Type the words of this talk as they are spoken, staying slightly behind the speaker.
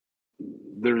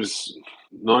there's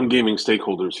non-gaming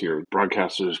stakeholders here,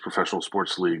 broadcasters, professional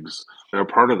sports leagues. They're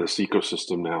part of this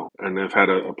ecosystem now, and they've had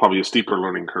probably a steeper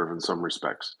learning curve in some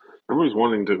respects. Everybody's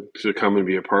wanting to come and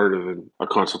be a part of a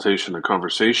consultation, a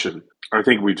conversation. I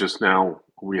think we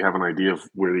have an idea of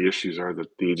where the issues are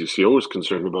that the AGCO is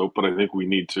concerned about, but I think we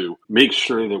need to make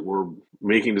sure that we're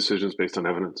making decisions based on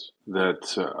evidence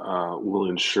that will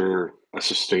ensure a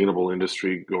sustainable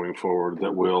industry going forward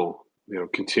that will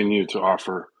continue to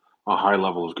offer a high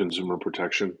level of consumer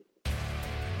protection.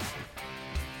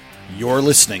 You're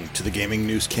listening to the Gaming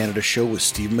News Canada show with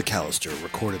Steve McAllister,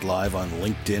 recorded live on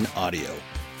LinkedIn Audio.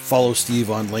 Follow Steve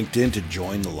on LinkedIn to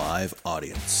join the live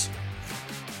audience.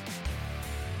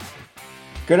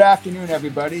 Good afternoon,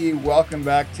 everybody. Welcome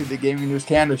back to the Gaming News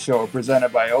Canada show,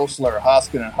 presented by Osler,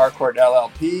 Hoskin & Harcourt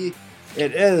LLP.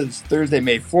 It is Thursday,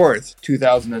 May 4th,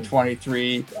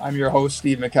 2023. I'm your host,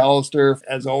 Steve McAllister.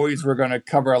 As always, we're going to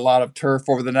cover a lot of turf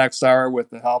over the next hour with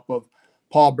the help of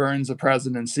Paul Burns, the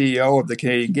President and CEO of the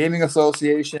Canadian Gaming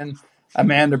Association,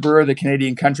 Amanda Brewer, the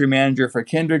Canadian Country Manager for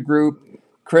Kindred Group,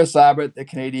 Chris Abbott, the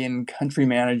Canadian Country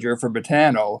Manager for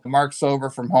Botano. Mark Silver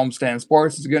from Homestand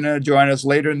Sports is going to join us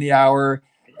later in the hour.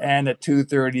 And at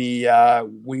 2:30,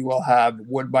 we will have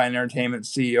Woodbine Entertainment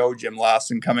CEO Jim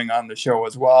Lawson coming on the show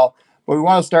as well. But we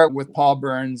want to start with Paul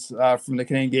Burns from the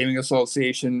Canadian Gaming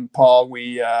Association. Paul,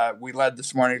 we led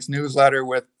this morning's newsletter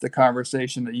with the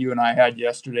conversation that you and I had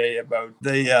yesterday about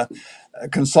the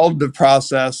consultative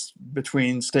process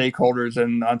between stakeholders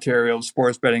in Ontario's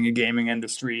sports betting and gaming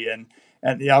industry and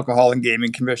the Alcohol and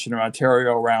Gaming Commission of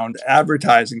Ontario around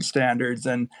advertising standards.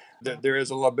 And there is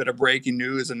a little bit of breaking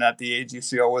news in that the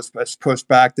AGCO has pushed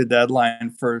back the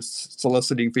deadline for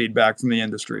soliciting feedback from the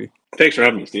industry. Thanks for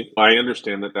having me, Steve. I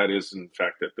understand that is, in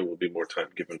fact, that there will be more time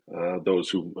given those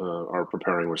who are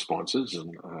preparing responses.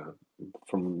 And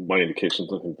from my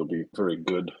indications, I think there'll be very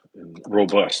good and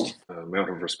robust amount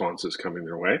of responses coming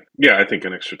their way. Yeah, I think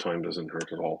an extra time doesn't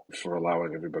hurt at all for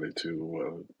allowing everybody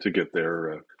to get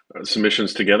their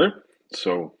submissions together.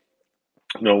 So,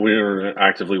 no, we're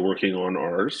actively working on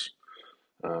ours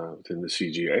within the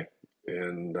CGA.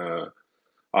 And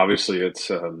obviously, it's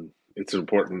an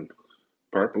important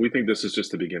part, but we think this is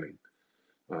just the beginning.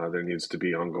 There needs to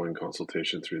be ongoing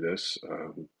consultation through this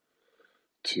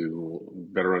to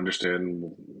better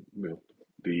understand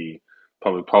the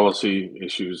public policy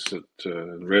issues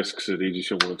and risks that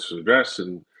AGCO wants to address,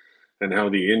 and how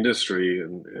the industry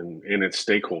and its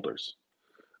stakeholders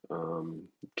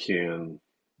can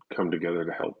come together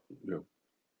to help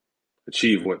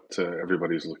achieve what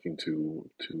everybody's looking to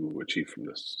achieve from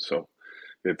this. So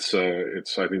it's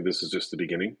I think this is just the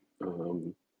beginning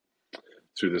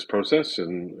through this process,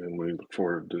 and we look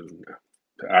forward to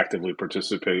actively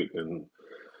participate, and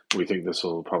we think this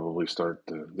will probably start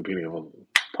the beginning of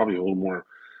probably a little more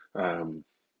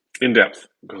in-depth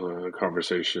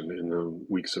conversation in the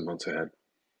weeks and months ahead.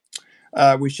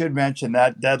 We should mention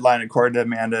that deadline, according to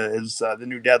Amanda, is the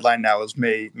new deadline now is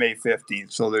May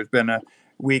 15th. So there's been a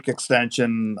week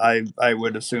extension. I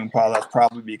would assume, Paul, that's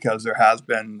probably because there has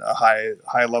been a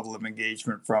high level of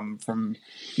engagement from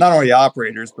not only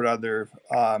operators but other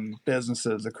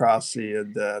businesses across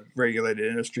the regulated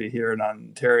industry here in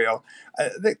Ontario.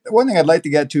 One thing I'd like to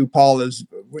get to, Paul, is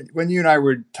when you and I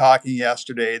were talking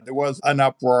yesterday, there was an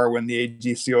uproar when the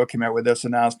AGCO came out with this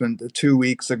announcement 2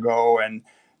 weeks ago, and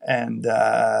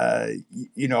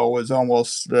it was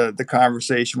almost the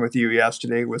conversation with you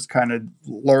yesterday was kind of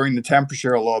lowering the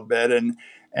temperature a little bit.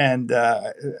 And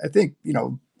I think,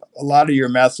 a lot of your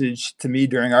message to me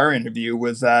during our interview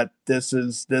was that this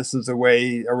is a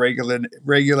way a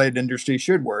regulated industry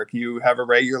should work. You have a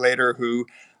regulator who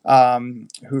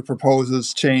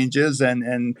proposes changes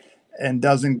and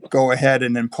doesn't go ahead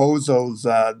and impose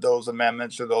those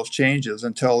amendments or those changes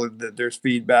until there's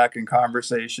feedback and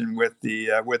conversation with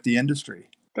the industry.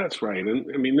 That's right,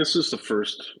 and I mean this is the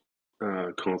first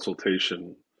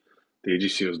consultation the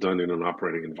AGCO has done in an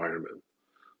operating environment.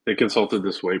 They consulted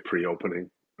this way pre-opening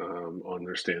on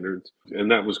their standards, and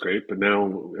that was great. But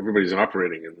now everybody's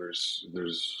operating, and it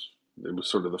was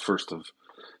sort of the first of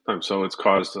time, so it's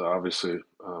caused obviously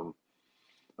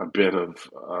a bit of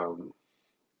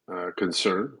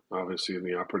concern, obviously, in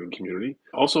the operating community.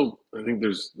 Also, I think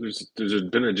there's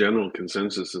been a general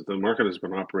consensus that the market has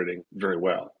been operating very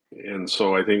well, and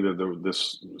so I think that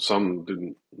some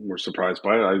were surprised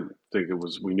by it. I think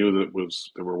we knew that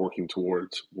they were working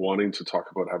towards wanting to talk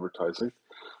about advertising.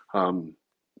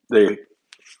 They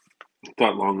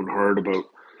thought long and hard about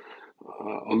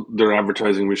their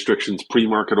advertising restrictions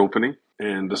pre-market opening,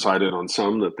 and decided on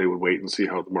some that they would wait and see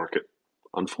how the market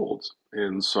unfolds.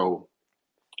 And so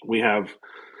we have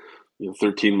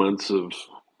 13 months of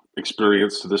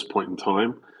experience to this point in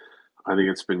time. I think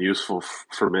it's been useful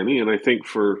for many, and I think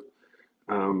for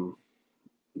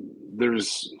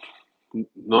there's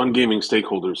non-gaming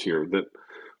stakeholders here, that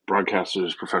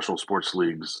broadcasters, professional sports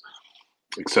leagues,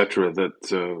 etc.,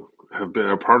 that have been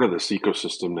a part of this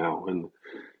ecosystem now,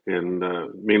 and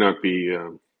may not be,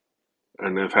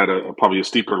 and have had probably a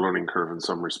steeper learning curve in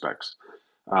some respects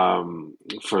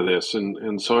for this,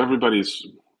 and so everybody's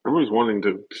wanting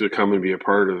to come and be a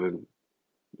part of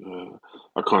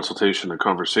a consultation, a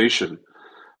conversation.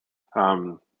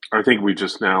 I think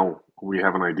we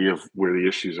have an idea of where the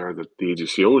issues are that the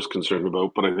AGCO is concerned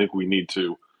about, but I think we need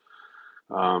to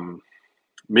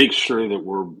make sure that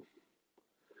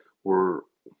we're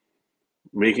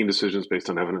making decisions based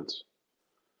on evidence.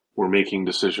 We're making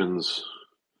decisions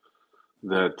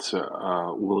that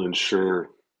will ensure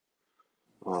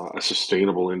a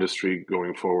sustainable industry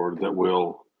going forward, that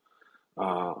will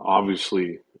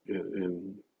obviously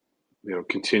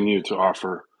continue to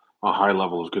offer a high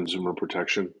level of consumer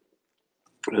protection.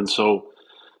 And so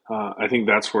I think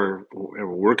that's where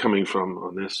we're coming from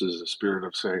on this, is a spirit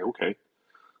of saying, okay,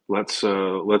 let's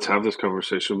have this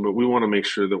conversation, but we want to make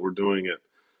sure that we're doing it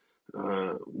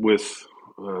with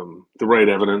the right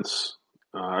evidence,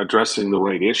 addressing the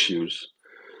right issues,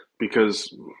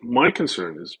 because my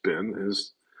concern has been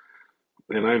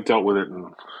and I've dealt with it in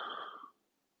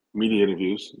media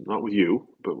interviews, not with you,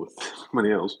 but with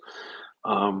many else,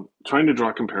 trying to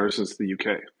draw comparisons to the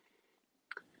UK.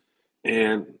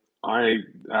 And I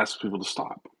ask people to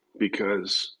stop,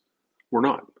 because we're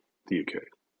not the UK.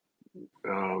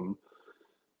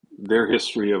 Their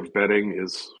history of betting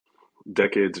is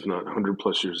decades, if not 100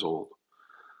 plus years old.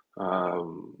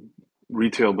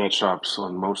 Retail bet shops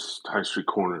on most high street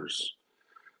corners.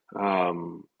 A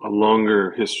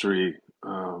longer history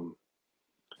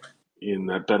in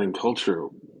that betting culture.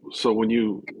 So when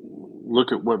you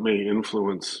look at what may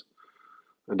influence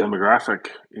a demographic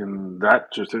in that,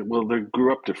 well, they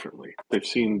grew up differently. They've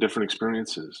seen different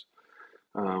experiences.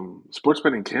 Sports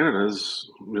betting Canada has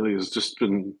just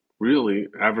been really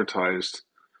advertised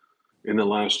in the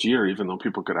last year, even though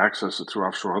people could access it through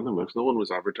offshore on them, because no one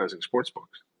was advertising sports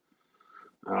books.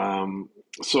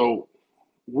 So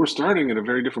we're starting at a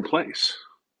very different place.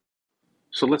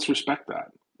 So let's respect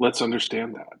that. Let's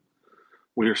understand that.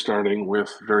 We are starting with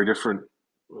very different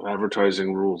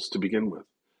advertising rules to begin with.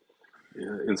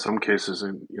 In some cases,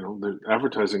 the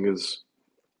advertising is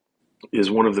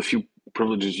one of the few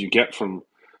privileges you get from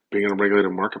being in a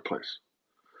regulated marketplace.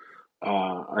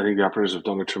 I think the operators have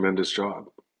done a tremendous job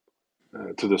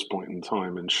to this point in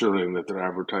time, ensuring that their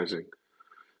advertising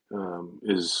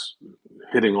is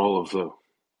hitting all of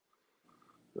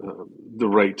the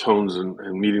right tones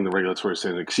and meeting the regulatory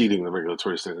standards, exceeding the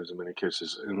regulatory standards in many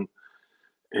cases. And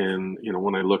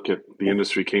when I look at the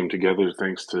industry came together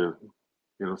thanks to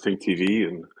Think TV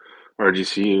and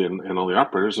RGC and all the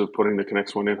operators of putting the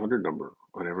Connects 1-800 number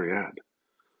on every ad.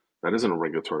 That isn't a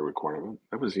regulatory requirement.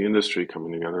 That was the industry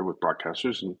coming together with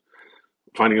broadcasters and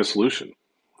finding a solution.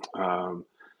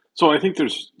 So I think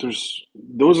those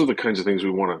are the kinds of things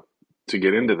we want to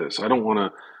get into this. I don't want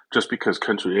to, just because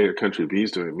country A or country B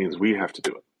is doing it, means we have to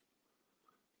do it.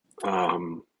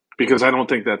 Because I don't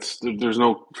think there's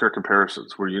no fair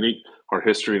comparisons. We're unique. Our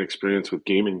history and experience with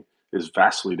gaming is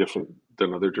vastly different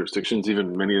than other jurisdictions,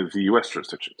 even many of the U.S.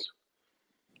 jurisdictions.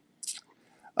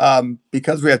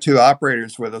 Because we have two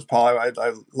operators with us, Paul, I'd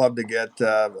love to get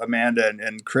Amanda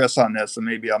and Chris on this. And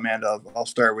maybe, Amanda, I'll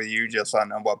start with you just on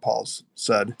what Paul's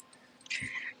said.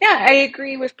 Yeah, I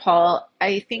agree with Paul.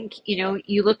 I think,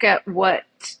 you look at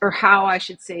how I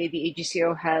should say the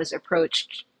AGCO has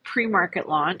approached pre-market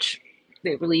launch.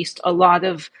 They released a lot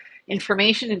of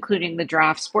information, including the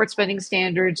draft sports betting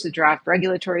standards, the draft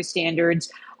regulatory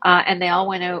standards, and they all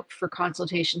went out for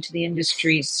consultation to the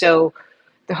industry. So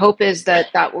the hope is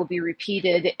that will be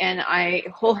repeated. And I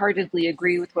wholeheartedly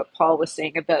agree with what Paul was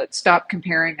saying about stop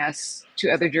comparing us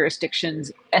to other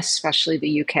jurisdictions, especially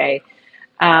the UK.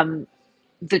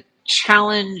 The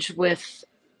challenge with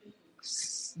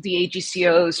the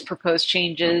AGCO's proposed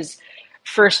changes,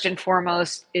 first and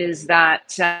foremost, is that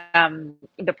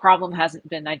the problem hasn't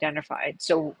been identified.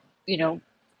 So,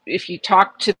 if you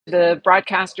talk to the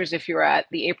broadcasters, if you were at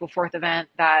the April 4th event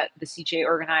that the CGA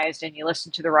organized and you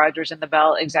listen to the Rogers and the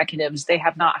Bell executives, they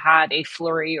have not had a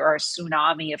flurry or a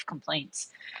tsunami of complaints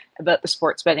about the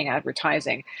sports betting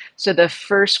advertising. So the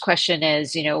first question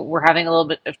is, we're having a little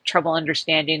bit of trouble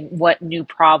understanding what new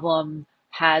problem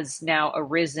has now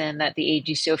arisen that the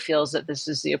AGCO feels that this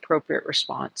is the appropriate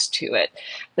response to it.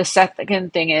 The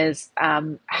second thing is,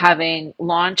 having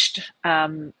launched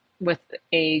with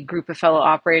a group of fellow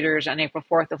operators on April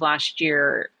 4th of last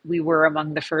year, we were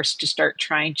among the first to start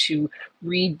trying to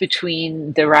read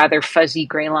between the rather fuzzy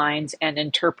gray lines and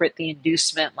interpret the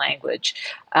inducement language.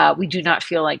 We do not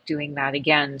feel like doing that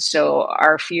again. So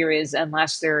our fear is,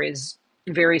 unless there is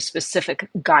very specific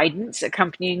guidance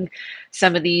accompanying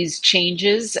some of these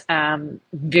changes,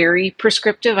 very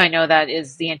prescriptive. I know that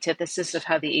is the antithesis of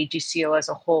how the AGCO as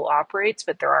a whole operates,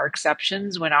 but there are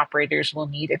exceptions when operators will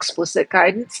need explicit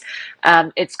guidance.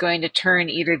 It's going to turn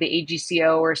either the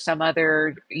AGCO or some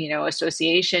other,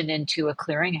 association into a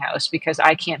clearinghouse, because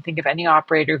I can't think of any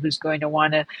operator who's going to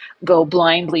want to go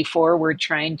blindly forward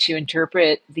trying to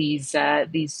interpret these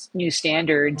new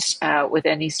standards with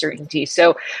any certainty.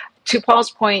 So, to Paul's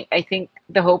point, I think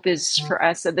the hope is for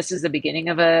us that this is the beginning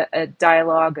of a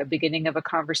dialogue, a beginning of a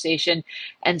conversation,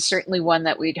 and certainly one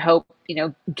that we'd hope,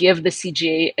 give the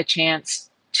CGA a chance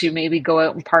to maybe go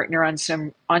out and partner on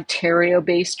some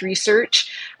Ontario-based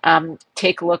research,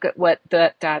 take a look at what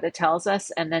the data tells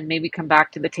us, and then maybe come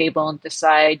back to the table and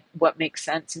decide what makes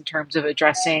sense in terms of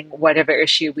addressing whatever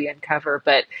issue we uncover.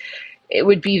 But it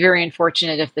would be very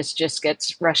unfortunate if this just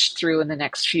gets rushed through in the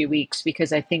next few weeks,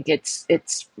 because I think it's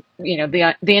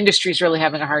the industry is really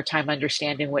having a hard time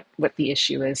understanding what the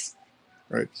issue is.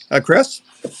 Right, Chris.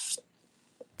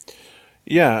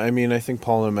 Yeah, I mean, I think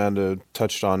Paul and Amanda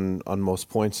touched on most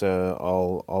points.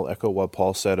 I'll echo what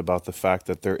Paul said about the fact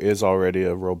that there is already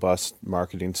a robust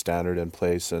marketing standard in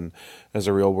place, and as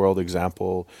a real world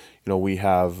example, we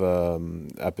have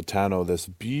at Botano this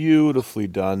beautifully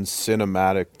done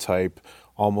cinematic type,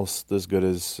 almost as good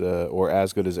as or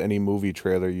as good as any movie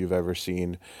trailer you've ever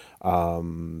seen.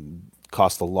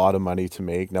 Cost a lot of money to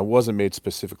make. Now, it wasn't made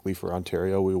specifically for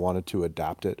Ontario. We wanted to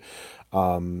adapt it.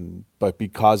 But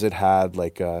because it had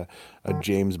like a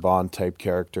James Bond type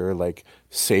character, like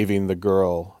saving the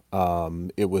girl,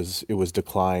 it was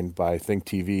declined by Think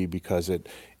TV because it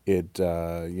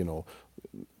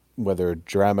whether it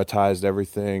dramatized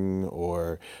everything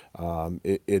or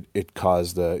it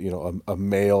caused a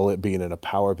male it being in a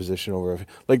power position over,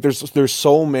 like there's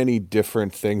so many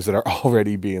different things that are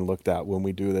already being looked at when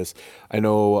we do this. I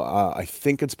know I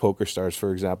think it's PokerStars,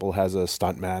 for example, has a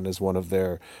stuntman as one of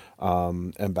their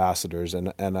ambassadors,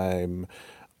 and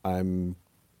I'm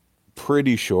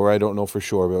pretty sure, I don't know for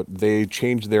sure, but they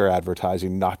changed their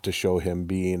advertising not to show him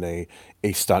being a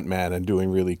stuntman and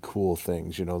doing really cool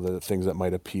things, the things that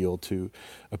might appeal to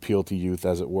youth,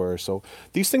 as it were. So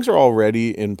these things are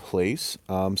already in place.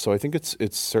 So I think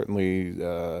it's certainly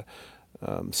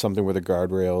something where the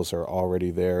guardrails are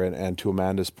already there. And to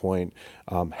Amanda's point,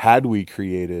 had we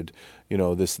created,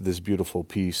 this beautiful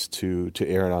piece to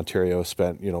air in Ontario,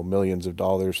 spent, millions of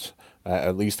dollars,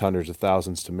 at least hundreds of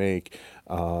thousands to make,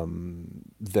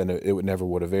 then it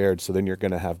would have aired. So then you're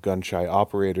going to have gun shy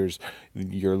operators.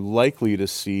 You're likely to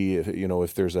see,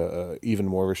 if there's even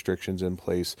more restrictions in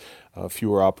place,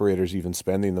 fewer operators even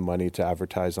spending the money to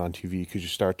advertise on TV, because you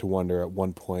start to wonder at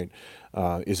one point,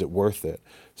 is it worth it?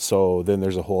 So then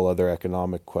there's a whole other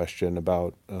economic question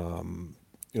about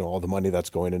all the money that's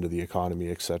going into the economy,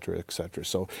 et cetera, et cetera.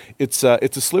 So it's a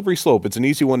slippery slope. It's an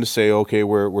easy one to say, okay,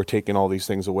 we're taking all these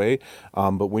things away,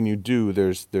 but when you do,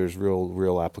 there's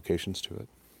real applications to it.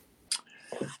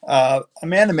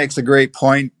 Amanda makes a great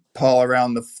point, Paul,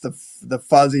 around the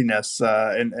fuzziness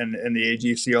in the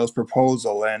AGCO's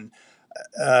proposal, and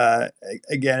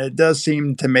again, it does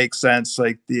seem to make sense,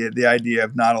 like the idea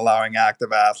of not allowing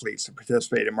active athletes to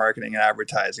participate in marketing and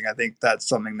advertising. I think that's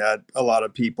something that a lot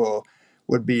of people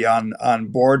would be on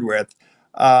board with.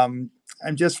 I'm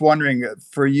just wondering,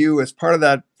 for you, as part of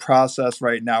that process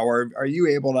right now, are you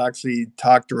able to actually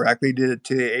talk directly to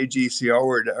AGCO,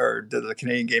 or do the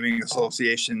Canadian Gaming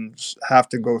Associations have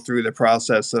to go through the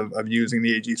process of using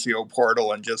the AGCO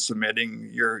portal and just submitting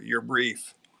your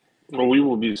brief? Well, we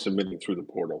will be submitting through the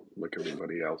portal like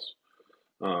everybody else.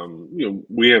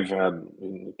 We have had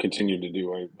and continue to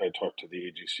do. I talk to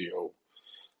the AGCO,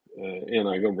 and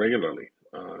I go regularly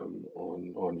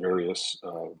on various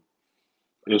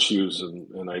issues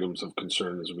and items of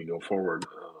concern as we go forward.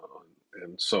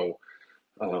 And so,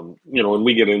 when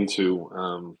we get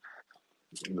into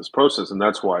this process, and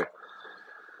that's why,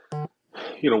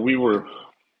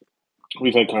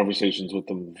 we've had conversations with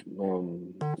them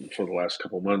for the last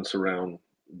couple months around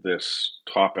this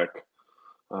topic,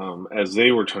 as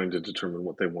they were trying to determine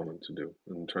what they wanted to do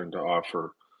and trying to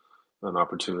offer an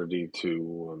opportunity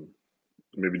to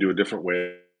maybe do a different way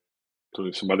of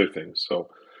doing some other things. So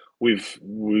we've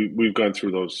gone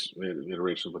through those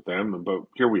iterations with them, but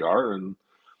here we are, and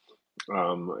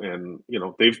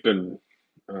they've been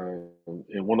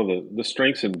and one of the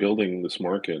strengths in building this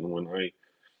market. And when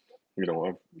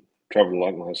I've traveled a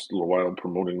lot in the last little while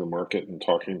promoting the market and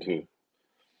talking to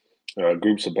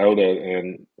groups about it.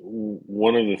 And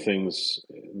one of the things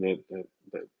that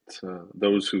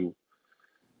those who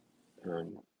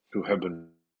have been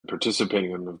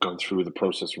participating and have gone through the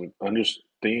process would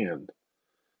understand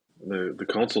the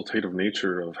consultative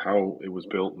nature of how it was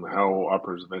built and how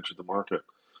operators have entered the market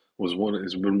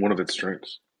has been one of its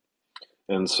strengths.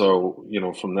 And so,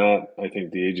 from that, I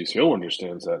think the AGCO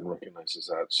understands that and recognizes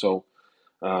that. So,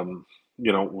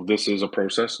 this is a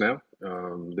process now.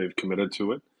 They've committed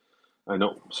to it. I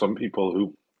know some people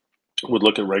who would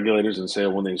look at regulators and say,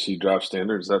 when they see draft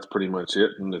standards, that's pretty much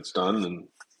it and it's done, and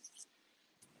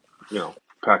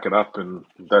pack it up and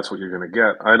that's what you're going to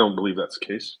get. I don't believe that's the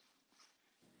case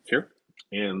here,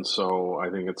 and so I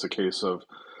think it's a case of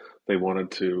they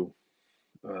wanted to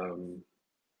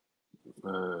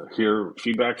hear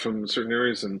feedback from certain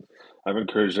areas, and I've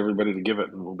encouraged everybody to give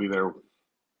it, and we'll be there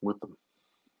with them.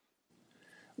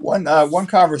 One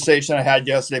conversation I had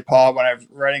yesterday, Paul, when I was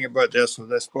writing about this,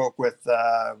 was I spoke with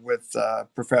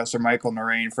Professor Michael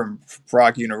Narain from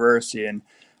Brock University, and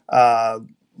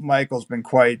Michael's been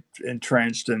quite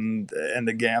entrenched in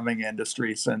the gambling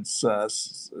industry since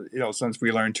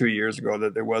we learned 2 years ago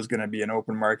that there was going to be an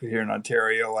open market here in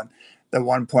Ontario. And the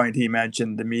one point he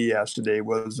mentioned to me yesterday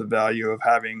was the value of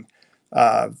having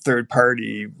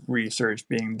third-party research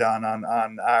being done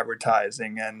on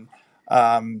advertising. And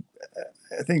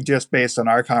I think just based on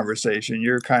our conversation,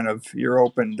 you're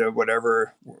open to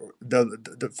whatever.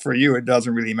 For you, it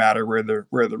doesn't really matter where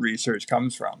the research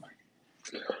comes from.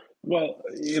 Well,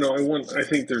 I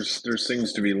think there's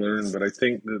things to be learned, but I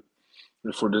think that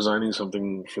if we're designing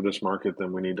something for this market,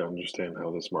 then we need to understand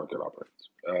how this market operates,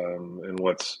 and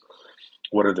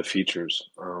what are the features.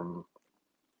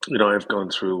 I've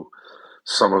gone through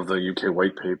some of the UK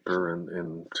white paper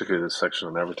and particularly the section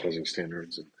on advertising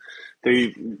standards, and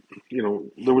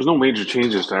there was no major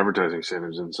changes to advertising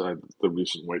standards inside the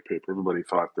recent white paper. Everybody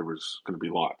thought there was going to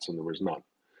be lots, and there was none.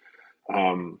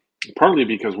 Partly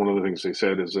because one of the things they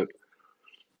said is that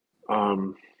a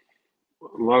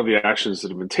lot of the actions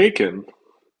that have been taken,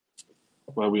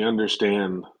 while we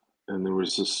understand, and there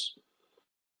was this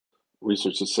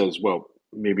research that says, well,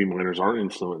 maybe minors aren't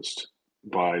influenced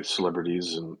by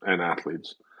celebrities and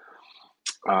athletes.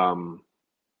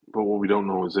 But what we don't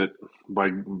know is that by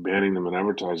banning them in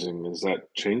advertising, does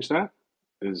that change that?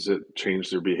 Does it change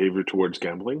their behavior towards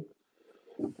gambling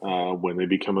when they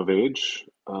become of age?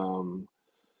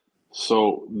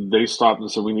 So they stopped and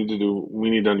said, we need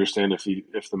to understand if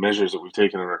the measures that we've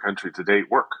taken in our country to date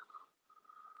work.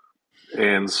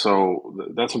 And so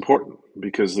that's important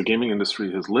because the gaming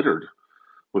industry has littered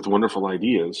with wonderful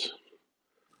ideas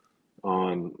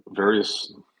on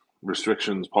various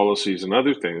restrictions, policies, and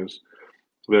other things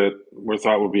that were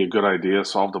thought would be a good idea,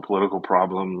 solved a political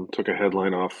problem, took a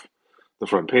headline off the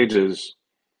front pages,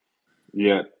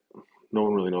 yet no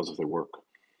one really knows if they work.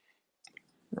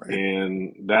 Right.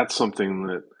 And that's something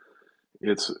that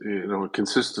it's a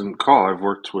consistent call. I've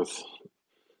worked with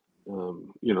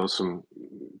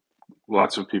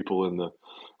lots of people in the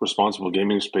responsible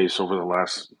gaming space over the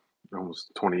last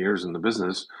almost 20 years in the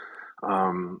business,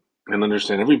 and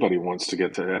understand everybody wants to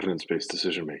get to evidence-based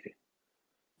decision making.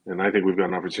 And I think we've got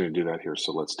an opportunity to do that here,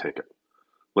 so let's take it.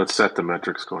 Let's set the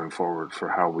metrics going forward for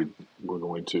how we're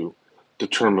going to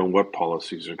determine what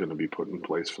policies are going to be put in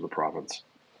place for the province.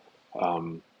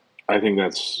 I think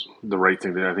that's the right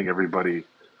thing. I think everybody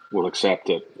will accept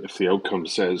it. If the outcome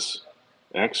says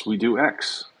X, we do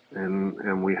X,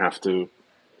 and we have to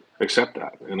accept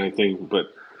that. And I think, but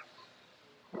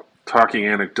talking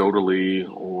anecdotally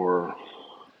or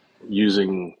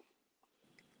using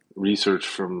research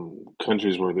from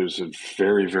countries where there's a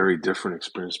very, very different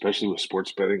experience, especially with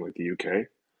sports betting like the UK,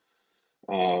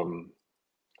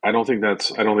 I don't think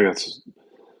that's.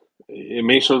 It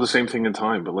may show the same thing in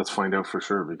time, but let's find out for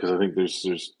sure, because I think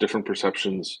there's different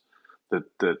perceptions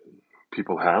that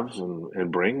people have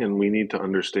and bring, and we need to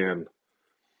understand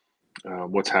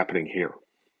what's happening here.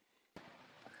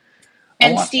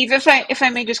 And Steve, if I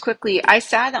may just quickly, I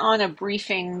sat on a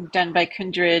briefing done by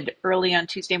Kindred early on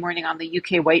Tuesday morning on the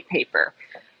UK white paper,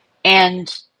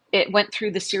 and it went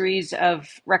through the series of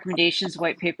recommendations the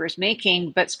white paper is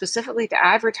making, but specifically to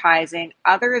advertising,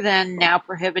 other than now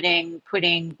prohibiting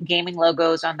putting gaming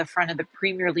logos on the front of the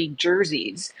Premier League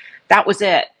jerseys. That was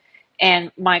it.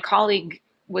 And my colleague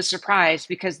was surprised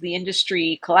because the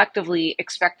industry collectively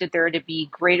expected there to be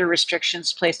greater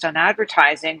restrictions placed on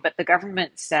advertising, but the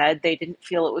government said they didn't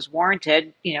feel it was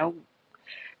warranted,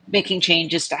 making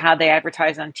changes to how they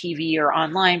advertise on TV or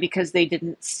online because they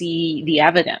didn't see the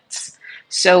evidence.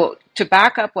 So to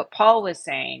back up what Paul was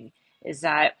saying, is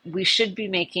that we should be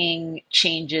making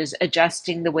changes,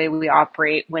 adjusting the way we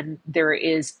operate when there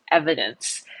is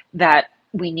evidence that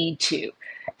we need to.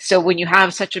 So when you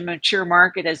have such a mature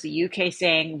market as the UK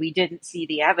saying we didn't see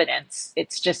the evidence,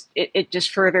 it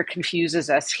just further confuses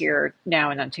us here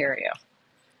now in Ontario.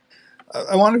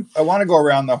 I want to go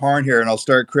around the horn here, and I'll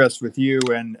start, Chris, with you.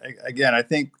 And again, I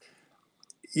think,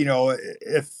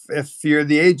 if you're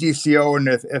the AGCO, and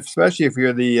if especially if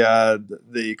you're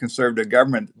the Conservative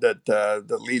government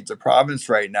that leads the province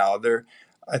right now,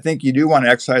 I think you do want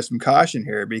to exercise some caution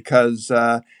here, because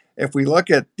if we look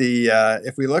at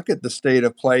the state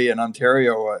of play in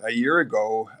Ontario a year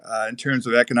ago, in terms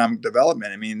of economic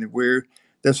development, I mean,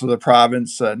 this was a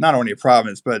province, not only a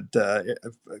province, but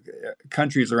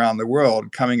countries around the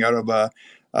world coming out of a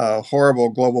horrible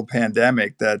global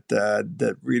pandemic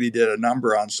that really did a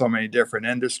number on so many different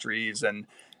industries.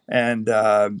 And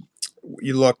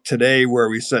you look today where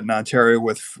we sit in Ontario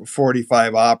with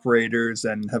 45 operators,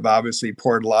 and have obviously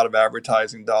poured a lot of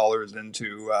advertising dollars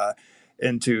into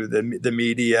the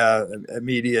media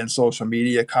and social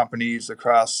media companies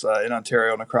across in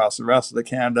Ontario and across the rest of the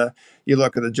Canada. You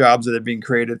look at the jobs that have been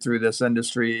created through this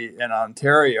industry in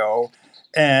Ontario,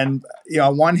 and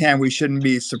on one hand, we shouldn't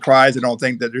be surprised. I don't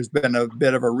think that there's been a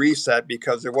bit of a reset,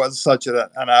 because there was such an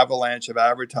avalanche of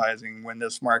advertising when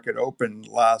this market opened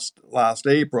last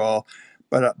April.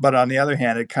 But on the other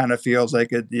hand, it kind of feels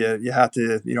like you have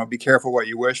to be careful what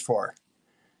you wish for.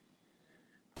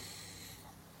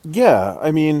 Yeah,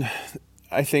 I mean,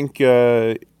 I think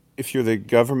if you're the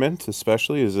government,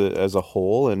 especially as a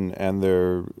whole, and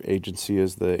their agency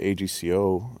is the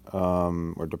AGCO,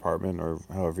 or department, or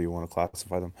however you want to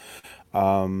classify them,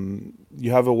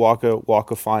 you have a walk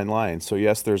a fine line. So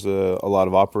yes, there's a lot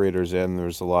of operators in,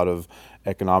 there's a lot of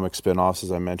economic spin-offs,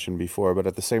 as I mentioned before, but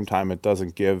at the same time, it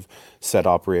doesn't give said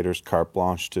operators carte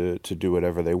blanche to do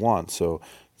whatever they want. So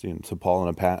to Paul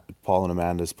and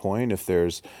Amanda's point, if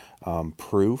there's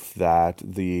proof that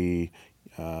the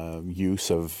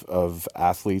use of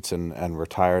athletes and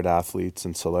retired athletes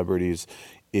and celebrities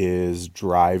is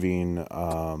driving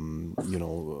a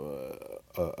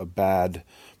bad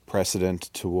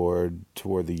precedent toward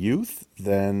the youth,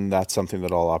 then that's something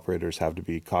that all operators have to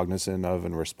be cognizant of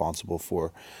and responsible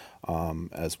for,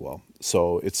 as well.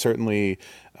 So it's certainly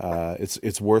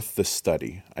it's worth the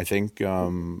study. I think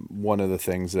one of the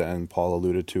things that, and Paul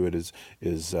alluded to it, is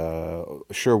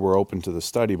sure, we're open to the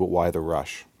study, but why the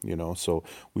rush? So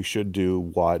we should do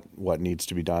what needs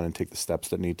to be done and take the steps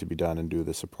that need to be done and do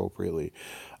this appropriately.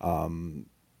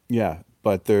 Yeah,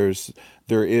 but there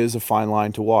is a fine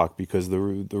line to walk, because the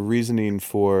reasoning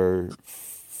for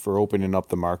opening up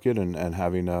the market and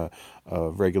having a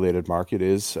regulated market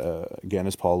is, again,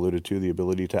 as Paul alluded to, the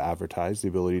ability to advertise, the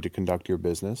ability to conduct your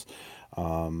business,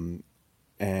 and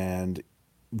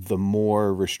the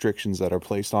more restrictions that are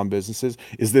placed on businesses,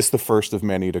 is this the first of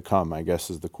many to come, I guess,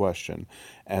 is the question.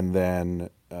 And then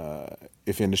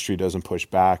if industry doesn't push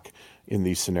back in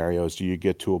these scenarios, do you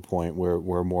get to a point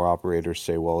where more operators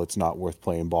say, well, it's not worth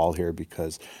playing ball here,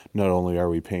 because not only are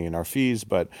we paying our fees,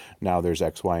 but now there's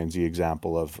X, Y, and Z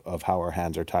example of how our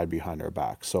hands are tied behind our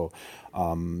back. So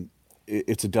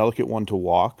it's a delicate one to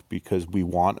walk, because we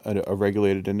want a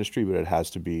regulated industry, but it has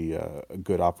to be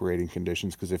good operating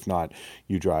conditions, because if not,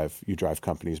 you drive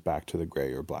companies back to the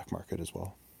gray or black market as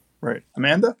well. Right.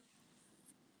 Amanda?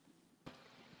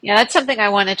 Yeah, that's something I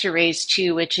wanted to raise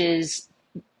too, which is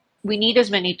we need as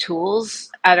many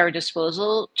tools at our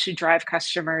disposal to drive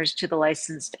customers to the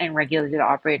licensed and regulated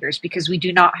operators, because we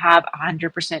do not have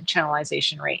 100%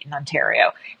 channelization rate in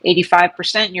Ontario.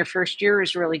 85% in your first year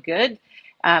is really good,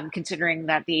 considering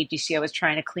that the AGCO is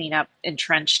trying to clean up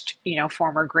entrenched,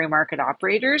 former gray market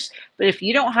operators. But if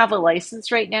you don't have a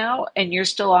license right now and you're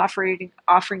still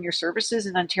offering your services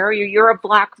in Ontario, you're a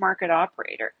black market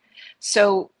operator.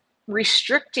 So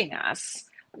restricting us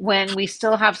when we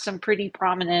still have some pretty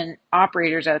prominent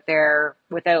operators out there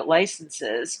without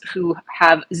licenses who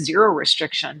have zero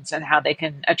restrictions on how they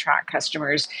can attract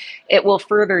customers, it will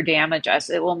further damage us.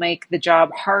 It will make the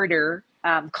job harder,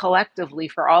 collectively,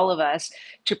 for all of us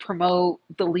to promote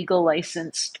the legal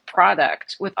licensed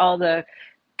product with all the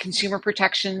consumer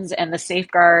protections and the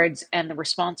safeguards and the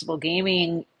responsible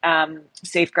gaming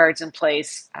safeguards in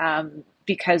place,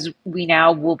 because we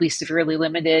now will be severely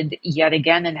limited yet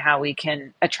again in how we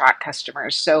can attract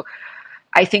customers. So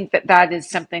I think that is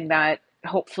something that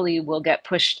hopefully will get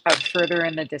pushed up further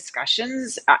in the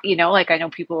discussions. Like I know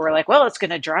people were like, well, it's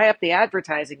going to dry up the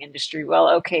advertising industry. Well,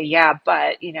 okay, yeah,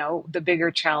 but the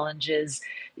bigger challenge is,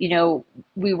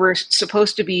 we were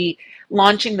supposed to be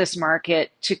launching this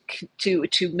market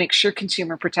to make sure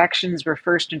consumer protections were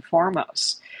first and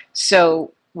foremost.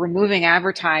 So removing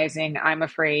advertising, I'm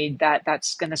afraid that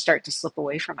that's going to start to slip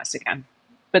away from us again.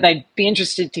 But I'd be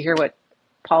interested to hear what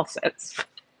Paul says.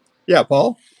 Yeah,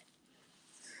 Paul?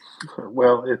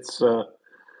 Well, it's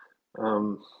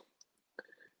um,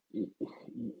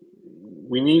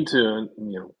 we need to,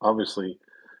 obviously,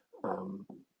 the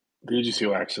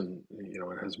AGCO acts and it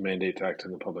has mandate to act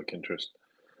in the public interest,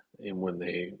 and when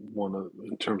they want to,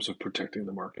 in terms of protecting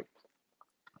the market.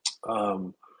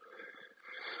 Um,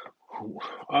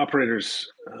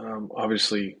 Operators,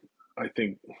 obviously, I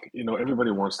think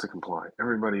everybody wants to comply.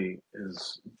 Everybody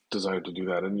is desired to do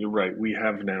that, and you're right.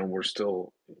 We're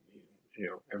still,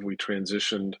 have we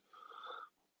transitioned?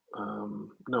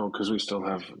 No, because we still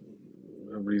have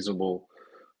a reasonable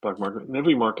black market, and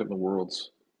every market in the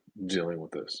world's dealing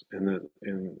with this, and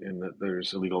that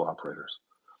there's illegal operators.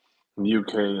 In the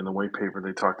UK, in the white paper,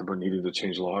 they talked about needing to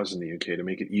change laws in the UK to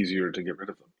make it easier to get rid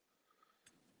of them.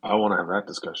 I want to have that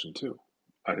discussion too.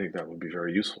 I think that would be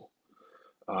very useful,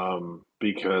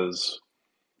 because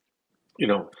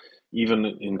even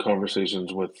in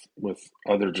conversations with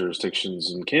other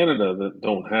jurisdictions in Canada that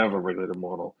don't have a regulated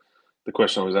model, the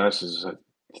question I was asked is,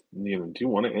 do you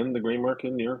want to end the gray market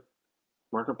in your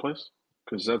marketplace?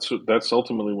 Because that's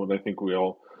ultimately what I think we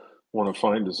all want to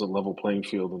find is a level playing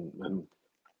field, and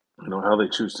how they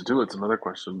choose to do it's another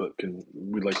question. But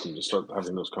we'd like them to start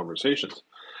having those conversations.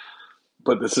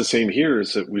 But it's the same here,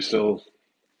 is that we still,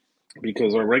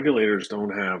 because our regulators don't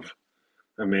have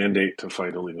a mandate to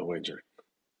fight illegal wagering.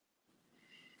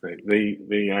 Right?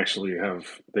 They actually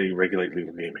they regulate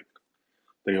legal gaming.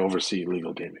 They oversee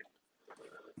legal gaming.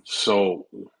 So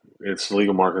it's the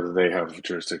legal market that they have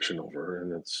jurisdiction over,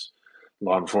 and it's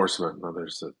law enforcement and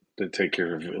others that take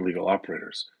care of illegal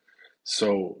operators.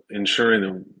 So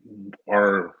ensuring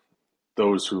that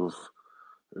those who've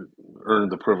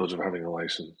earned the privilege of having a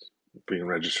license, being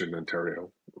registered in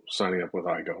Ontario, signing up with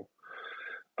AGCO,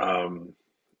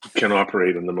 can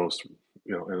operate in the most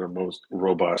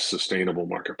robust, sustainable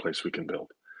marketplace we can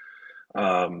build.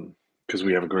 Because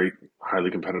we have a great,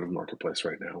 highly competitive marketplace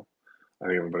right now. I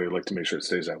think everybody would like to make sure it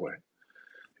stays that way.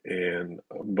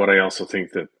 But I also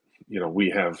think that we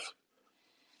have,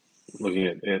 looking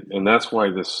at it, and that's why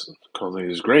this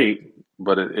company is great.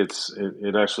 But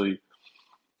it actually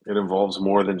involves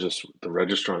more than just the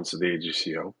registrants of the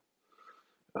AGCO,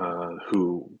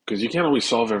 because you can't always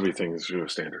solve everything through a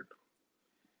standard.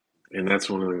 And that's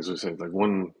one of the things we say. Like,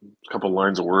 one couple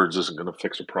lines of words isn't going to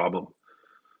fix a problem,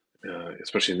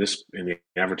 especially in the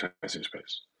advertising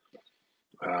space.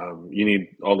 You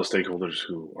need all the stakeholders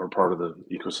who are part of the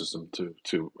ecosystem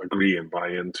to agree and buy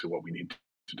into what we need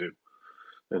to do.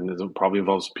 And it probably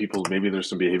involves people. Maybe there's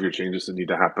some behavior changes that need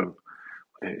to happen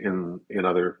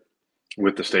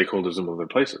with the stakeholders in other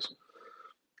places.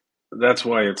 That's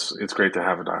why it's great to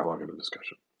have a dialogue and a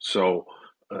discussion. So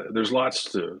there's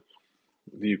lots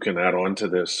you can add on to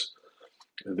this,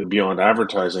 beyond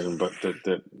advertising, but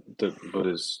that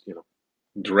is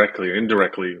directly or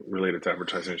indirectly related to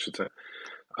advertising, I should say,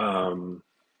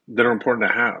 that are important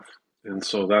to have. And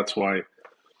so that's why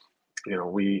the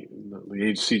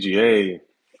CGA,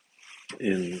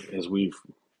 as we've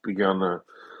begun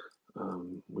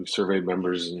we've surveyed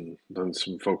members and done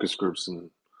some focus groups and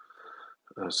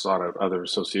sought out other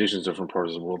associations, different parts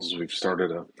of the world, as we've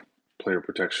started a player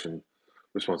protection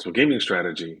responsible gaming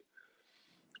strategy.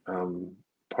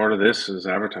 Part of this is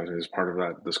advertising is part of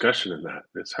that discussion, and that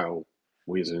it's how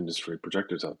we as an industry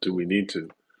project ourselves. Do we need to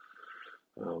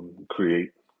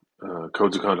create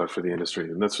codes of conduct for the industry?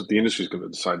 And that's what the industry is going to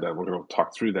decide. That we're going to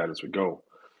talk through that as we go.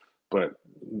 But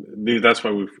that's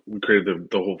why we created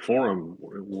the whole forum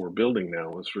we're building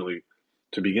now, is really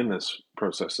to begin this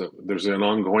process. That there's an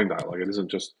ongoing dialogue. It isn't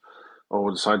just,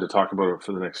 we'll decide to talk about it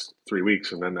for the next 3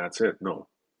 weeks and then that's it. No,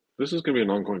 this is going to be an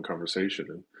ongoing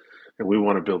conversation, and we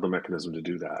want to build the mechanism to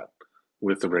do that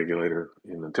with the regulator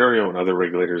in Ontario and other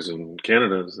regulators in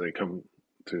Canada as they come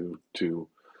to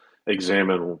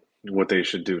examine what they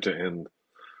should do to end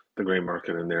the gray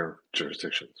market in their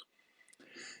jurisdictions.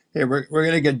 Hey, we're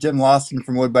going to get Jim Lawson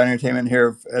from Woodbine Entertainment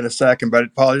here in a second,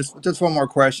 but Paul, just one more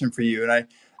question for you. And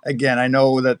I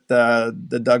know that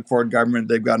the Doug Ford government,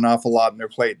 they've got an awful lot on their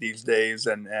plate these days,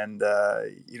 and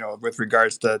with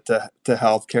regards to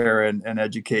healthcare and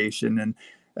education and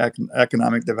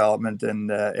economic development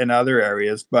and in other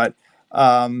areas. But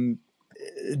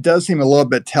it does seem a little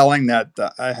bit telling that,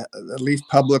 at least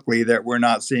publicly, that we're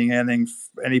not seeing any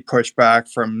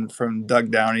pushback from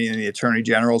Doug Downey in the Attorney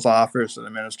General's office and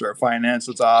the Minister of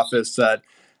Finance's office. That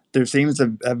there seems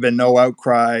to have been no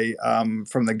outcry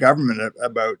from the government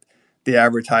about the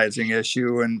advertising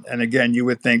issue, and again, you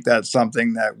would think that's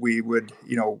something that we would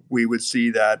see,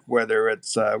 that whether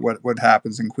it's what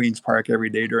happens in Queen's Park every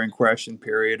day during question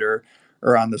period, or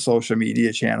on the social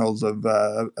media channels of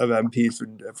MPs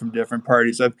from different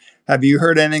parties. Have you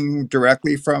heard anything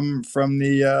directly from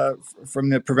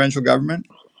the provincial government?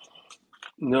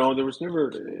 No, there was never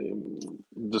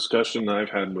a discussion I've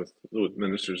had with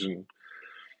ministers and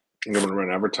government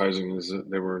around advertising. Is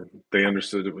that they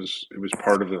understood it was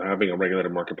part of having a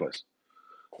regulated marketplace,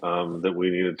 that we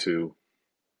needed to,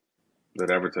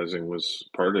 that advertising was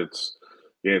part. It's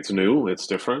new, it's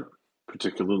different,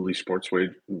 particularly sports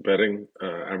betting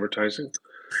advertising,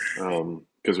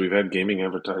 because we've had gaming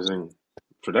advertising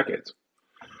for decades.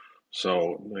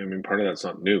 So I mean, part of that's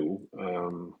not new.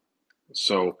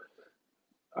 So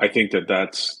I think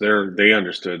that's they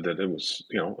understood that it was,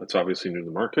 it's obviously new to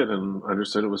the market, and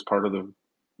understood it was part of the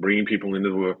bringing people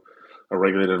into a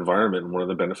regulated environment and one of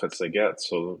the benefits they get.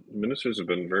 So ministers have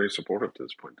been very supportive to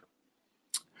this point.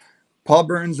 Paul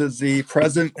Burns is the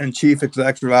President and Chief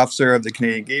Executive Officer of the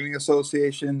Canadian Gaming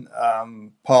Association.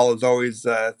 Paul, as always,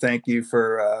 thank you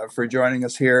for joining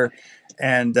us here,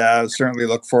 and certainly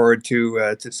look forward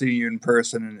to seeing you in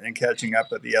person and catching up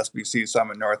at the SBC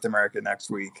Summit North America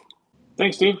next week.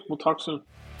 Thanks, Steve. We'll talk soon.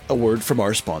 A word from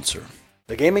our sponsor.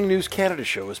 The Gaming News Canada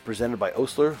show is presented by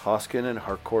Osler, Hoskin and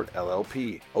Harcourt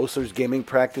LLP. Osler's gaming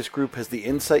practice group has the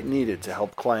insight needed to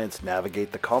help clients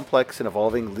navigate the complex and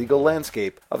evolving legal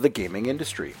landscape of the gaming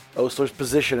industry. Osler's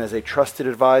position as a trusted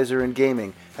advisor in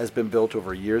gaming has been built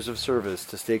over years of service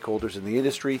to stakeholders in the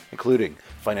industry, including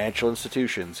financial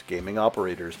institutions, gaming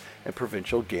operators, and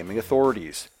provincial gaming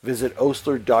authorities. Visit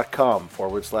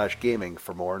osler.com/gaming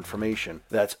for more information.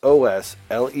 That's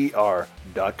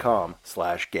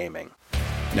OSLER.com/gaming.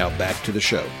 Now back to the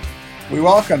show. We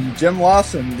welcome Jim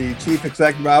Lawson, the Chief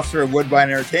Executive Officer of Woodbine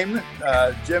Entertainment.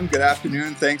 Jim, good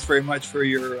afternoon. Thanks very much for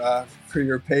your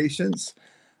patience.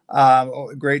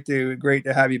 Great to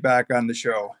have you back on the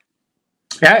show.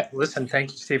 Yeah, listen,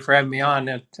 thank you, Steve, for having me on.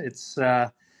 It's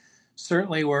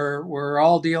certainly we're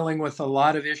all dealing with a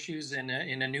lot of issues in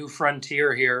a new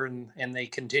frontier here, and they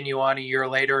continue on a year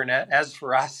later. And as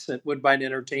for us at Woodbine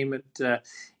Entertainment,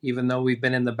 even though we've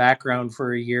been in the background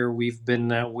for a year, we've been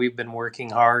working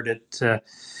hard at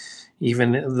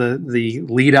even the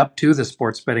lead up to the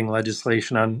sports betting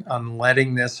legislation on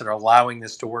letting this or allowing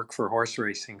this to work for horse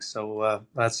racing. So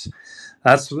that's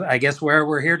I guess where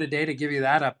we're here today to give you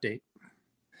that update.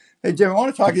 Hey, Jim, I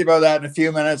want to talk to you about that in a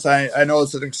few minutes. I know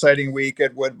it's an exciting week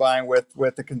at Woodbine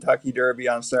with the Kentucky Derby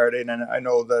on Saturday, and I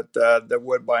know that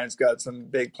Woodbine's got some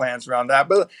big plans around that.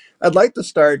 But I'd like to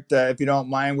start, if you don't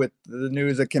mind, with the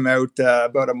news that came out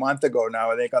about a month ago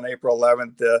now, I think on April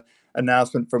 11th, the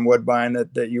announcement from Woodbine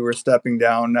that you were stepping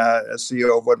down as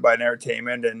CEO of Woodbine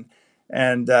Entertainment.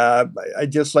 And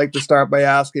I'd just like to start by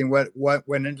asking what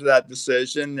went into that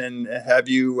decision, and have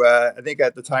you? I think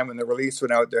at the time when the release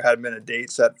went out, there had been a date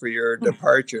set for your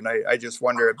departure, and I just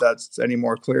wonder if that's any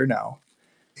more clear now.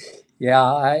 Yeah,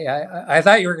 I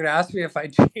thought you were going to ask me if I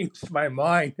changed my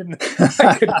mind, and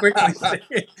I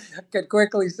could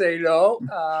quickly say no.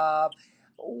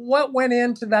 What went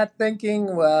into that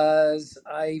thinking was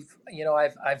I've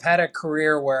had a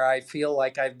career where I feel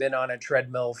like I've been on a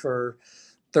treadmill for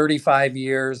 35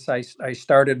 years. I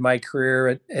started my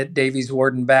career at Davies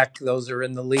Ward & Beck. Those are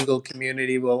in the legal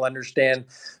community will understand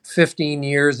 15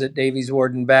 years at Davies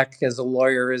Ward & Beck as a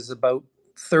lawyer is about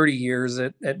 30 years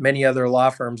at many other law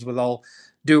firms, with all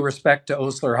due respect to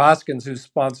Osler Hoskins, who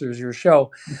sponsors your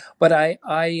show. But I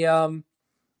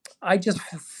just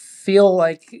feel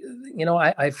like,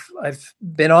 I've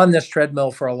been on this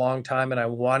treadmill for a long time, and I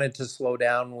wanted to slow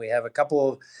down. We have a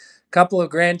couple of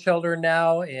grandchildren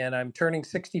now, and I'm turning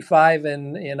 65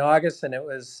 in August, and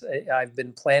I've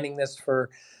been planning this for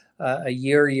a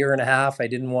year and a half. I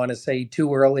didn't want to say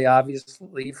too early,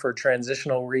 obviously, for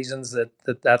transitional reasons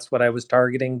that's what I was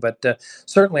targeting, but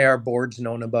certainly our board's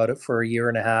known about it for a year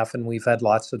and a half, and we've had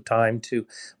lots of time to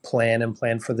plan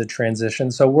for the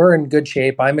transition. So we're in good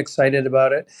shape. I'm excited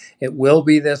about it. It will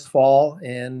be this fall,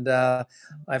 and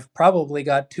I've probably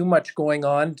got too much going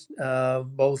on,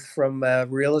 both from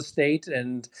real estate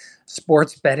and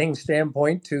sports betting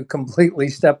standpoint, to completely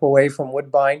step away from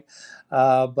Woodbine.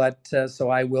 So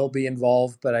I will be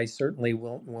involved, but I certainly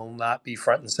will not be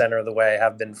front and center the way I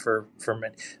have been for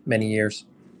many years.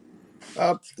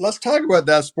 Let's talk about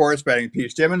that sports betting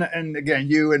piece, Jim. And again,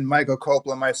 you and Michael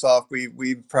Coppola and myself,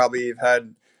 we probably have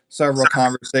had several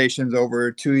conversations over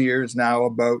 2 years now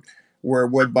about where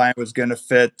Woodbine was going to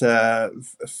fit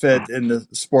in the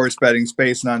sports betting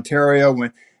space in Ontario.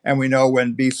 And we know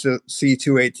when BC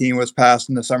 218 was passed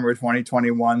in the summer of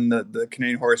 2021, the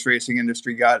Canadian horse racing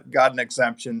industry got an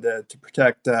exemption to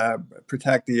protect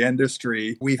the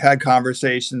industry. We've had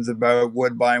conversations about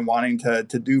Woodbine wanting to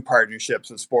do partnerships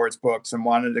with sports books and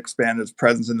wanted to expand its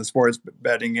presence in the sports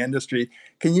betting industry.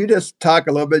 Can you just talk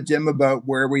a little bit, Jim, about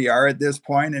where we are at this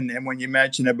point? And when you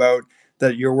mention about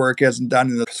that your work isn't done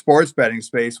in the sports betting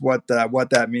space, what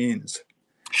that means?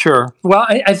 Sure. Well,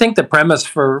 I think the premise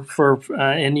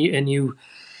and you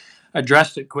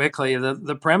addressed it quickly.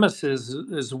 The premise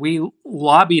is we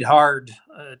lobbied hard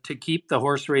to keep the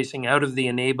horse racing out of the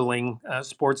enabling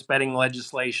sports betting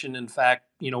legislation. In fact,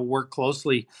 work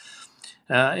closely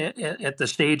at the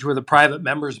stage where the private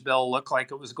members bill looked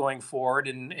like it was going forward,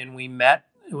 and we met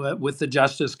with the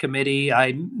Justice Committee.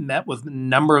 I met with a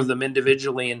number of them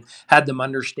individually and had them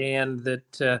understand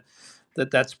that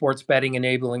that sports betting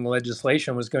enabling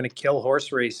legislation was going to kill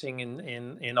horse racing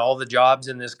in all the jobs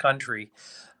in this country.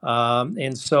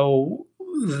 And so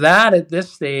that at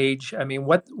this stage, I mean,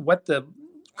 what the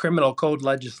criminal code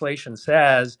legislation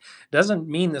says doesn't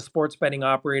mean the sports betting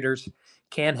operators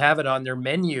can't have it on their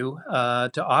menu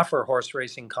to offer horse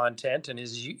racing content. And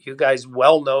as you guys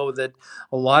well know, that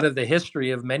a lot of the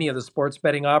history of many of the sports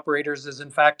betting operators is in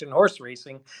fact in horse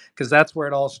racing, because that's where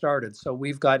it all started. So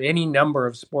we've got any number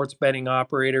of sports betting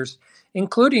operators,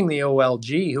 including the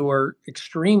OLG, who are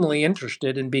extremely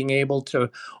interested in being able to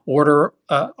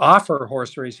offer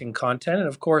horse racing content. And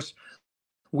of course,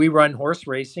 we run horse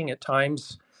racing at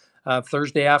times,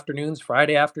 Thursday afternoons,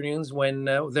 Friday afternoons, when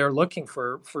they're looking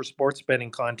for sports betting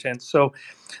content. So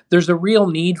there's a real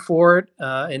need for it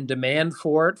and demand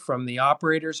for it from the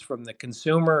operators, from the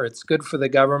consumer. It's good for the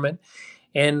government.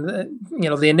 And,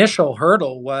 the initial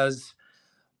hurdle was,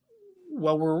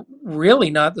 well, we're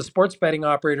really not, the sports betting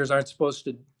operators aren't supposed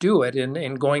to do it.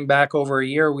 And going back over a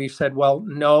year, we've said, well,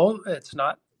 no, it's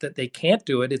not that they can't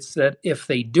do it. It's that if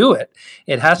they do it,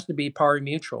 it has to be pari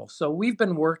mutuel. So we've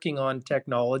been working on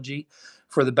technology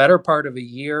for the better part of a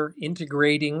year,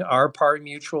 integrating our pari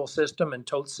mutuel system and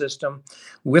tote system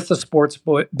with the sports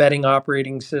betting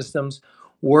operating systems.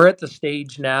 We're at the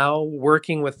stage now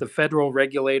working with the federal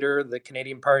regulator, the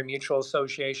Canadian Pari Mutuel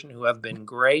Association, who have been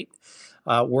great.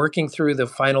 Working through the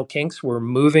final kinks. We're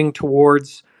moving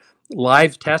towards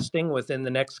live testing within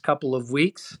the next couple of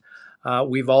weeks.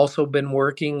 We've also been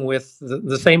working with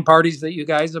the same parties that you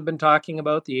guys have been talking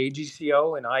about, the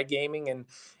AGCO and iGaming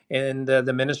and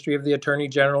the Ministry of the Attorney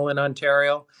General in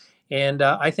Ontario. And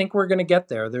I think we're going to get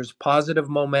there. There's positive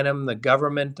momentum. The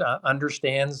government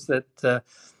understands that the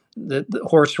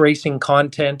horse racing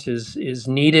content is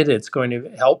needed. It's going to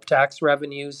help tax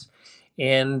revenues.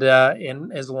 And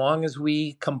as long as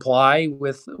we comply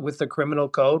with the criminal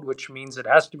code, which means it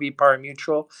has to be pari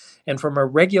mutuel, and from a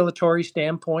regulatory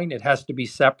standpoint, it has to be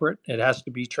separate, it has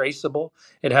to be traceable,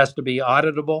 it has to be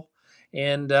auditable,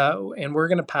 and we're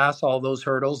going to pass all those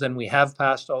hurdles, and we have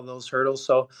passed all those hurdles.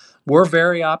 So we're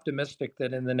very optimistic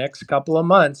that in the next couple of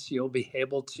months, you'll be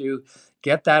able to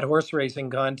get that horse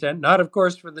racing content. Not, of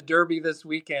course, for the Derby this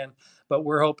weekend, but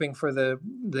we're hoping for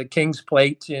the King's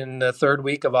Plate in the third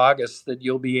week of August, that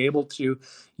you'll be able to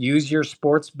use your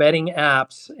sports betting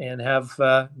apps and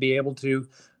be able to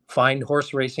find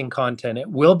horse racing content. It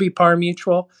will be pari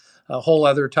mutuel. A whole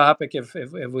other topic, if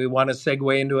we want to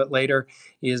segue into it later,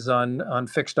 is on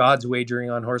fixed odds wagering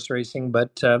on horse racing.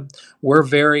 But we're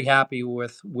very happy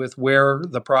with where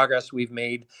the progress we've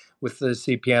made with the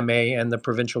CPMA and the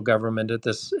provincial government at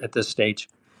this stage.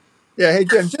 Yeah, hey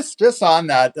Jim, just on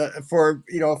that,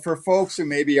 for folks who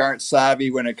maybe aren't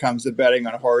savvy when it comes to betting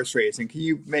on horse racing, can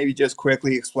you maybe just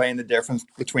quickly explain the difference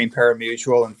between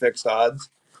pari-mutuel and fixed odds?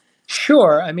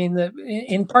 Sure. I mean,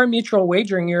 in pari mutuel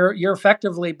wagering, you're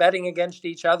effectively betting against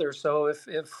each other. So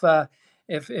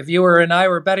if you and I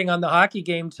were betting on the hockey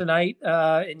game tonight,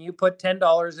 and you put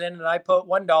 $10 in and I put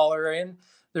 $1 in,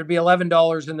 there'd be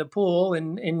 $11 in the pool,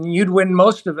 and you'd win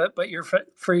most of it. But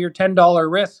for your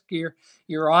 $10 risk,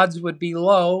 your odds would be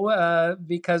low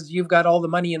because you've got all the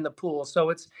money in the pool. So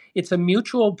it's a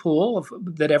mutual pool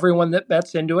that everyone that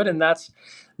bets into it, and that's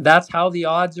how the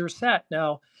odds are set.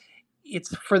 Now,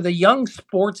 it's for the young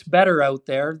sports bettor out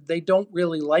there. They don't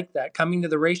really like that, coming to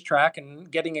the racetrack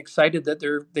and getting excited that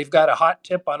they've got a hot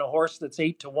tip on a horse that's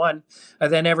 8-1,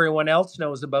 and then everyone else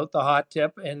knows about the hot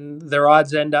tip, and their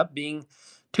odds end up being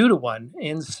 2-1.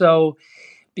 And so,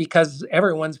 because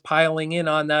everyone's piling in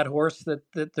on that horse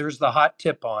that there's the hot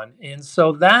tip on, and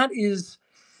so that is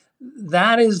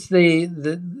that is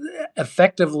the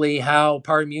effectively how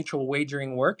par mutual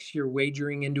wagering works. You're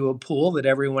wagering into a pool that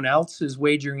everyone else is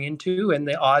wagering into, and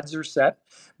the odds are set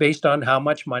based on how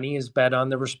much money is bet on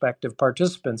the respective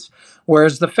participants.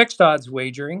 Whereas the fixed odds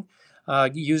wagering,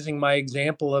 using my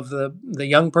example of the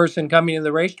young person coming to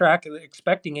the racetrack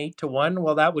expecting 8 to 1,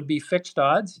 well, that would be fixed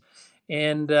odds.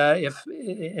 And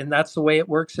that's the way it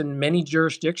works in many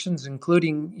jurisdictions,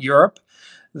 including Europe,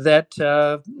 that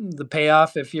the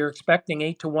payoff, if you're expecting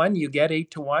 8 to 1, you get 8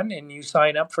 to 1 and you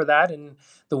sign up for that, and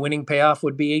the winning payoff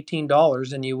would be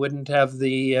 $18, and you wouldn't have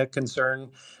the concern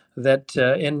that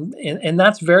and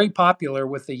that's very popular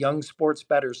with the young sports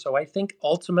bettors. So I think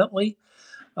ultimately,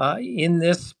 in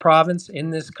this province, in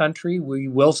this country, we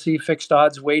will see fixed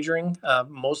odds wagering,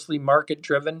 mostly market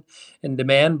driven and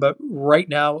demand. But right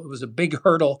now, it was a big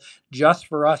hurdle just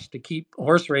for us to keep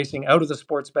horse racing out of the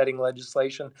sports betting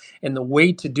legislation. And the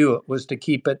way to do it was to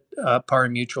keep it par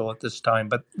mutual at this time.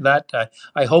 But that,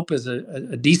 I hope, is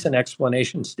a decent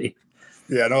explanation, Steve.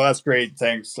 Yeah, no, that's great.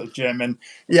 Thanks, Jim. And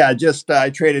yeah, just I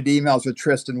traded emails with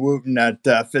Tristan Wooten at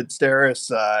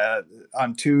Fitzdarris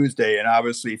on Tuesday, and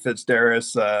obviously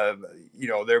Fitzdarris,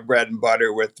 their bread and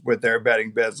butter with their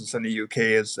betting business in the UK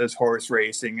is horse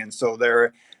racing, and so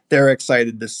they're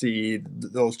excited to see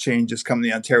those changes come to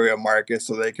the Ontario market,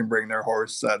 so they can bring their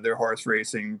horse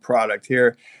racing product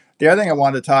here. The other thing I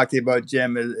wanted to talk to you about,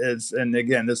 Jim, is and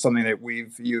again, this is something that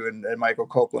you and Michael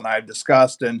Copeland and I have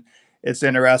discussed, and it's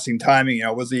interesting timing.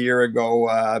 It was a year ago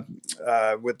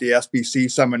with the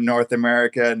SBC Summit in North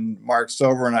America, and Mark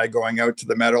Silver and I going out to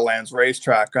the Meadowlands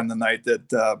racetrack on the night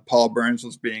that Paul Burns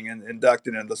was being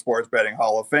inducted into the Sports Betting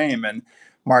Hall of Fame. And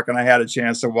Mark and I had a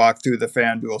chance to walk through the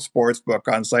FanDuel Sportsbook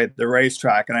on site at the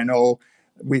racetrack. And I know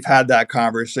we've had that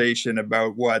conversation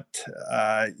about what,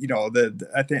 I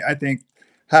think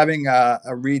having a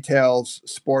retail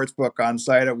sports book on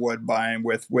site at Woodbine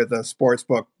with a sports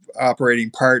book operating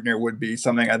partner would be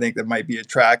something I think that might be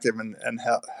attractive and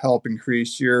help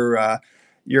increase your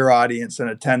audience and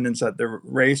attendance at the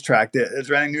racetrack. Is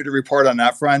there anything new to report on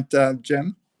that front,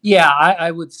 Jim? Yeah,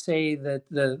 I would say that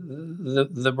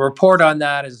the report on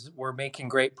that is we're making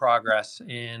great progress,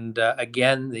 and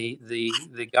again,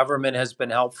 the government has been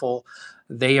helpful.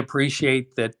 They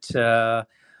appreciate that.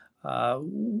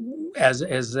 As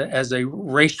a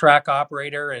racetrack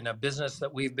operator and a business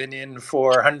that we've been in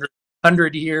for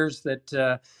 100 years,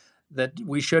 that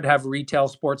we should have retail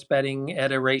sports betting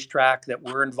at a racetrack that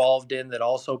we're involved in that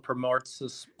also promotes the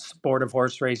sport of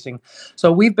horse racing.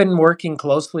 So we've been working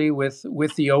closely with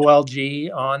the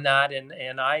OLG on that,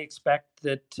 and I expect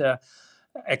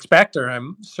or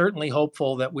I'm certainly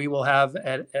hopeful that we will have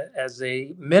as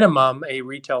a minimum a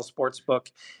retail sports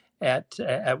book at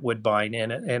Woodbine,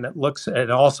 and it looks,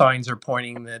 and all signs are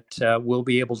pointing that we'll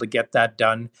be able to get that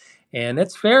done. And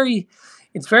it's very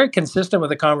consistent with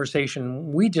the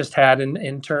conversation we just had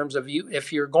in terms of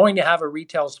if you're going to have a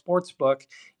retail sports book,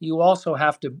 you also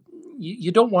have to,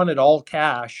 you don't want it all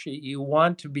cash. You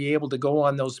want to be able to go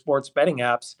on those sports betting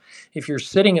apps. If you're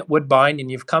sitting at Woodbine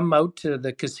and you've come out to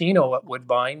the casino at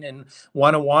Woodbine and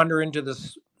want to wander into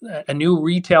a new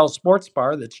retail sports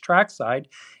bar that's trackside,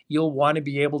 you'll want to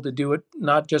be able to do it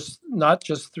not just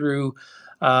through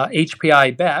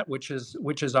HPI Bet, which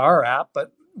is our app,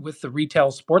 but with the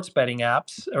retail sports betting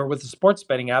apps, or with the sports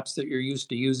betting apps that you're used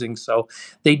to using. So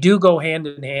they do go hand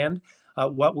in hand.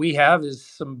 What we have is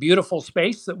some beautiful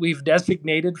space that we've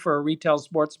designated for a retail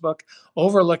sports book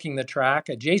overlooking the track,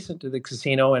 adjacent to the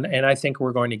casino, and I think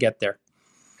we're going to get there.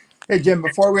 Hey, Jim,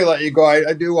 before we let you go,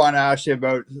 I do want to ask you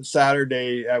about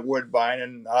Saturday at Woodbine.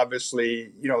 And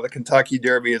obviously, the Kentucky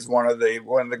Derby is one of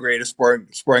the greatest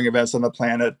sporting events on the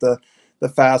planet, the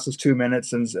fastest 2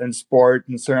 minutes in sport.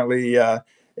 And certainly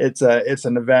it's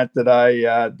an event that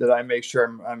I make sure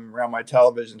I'm around my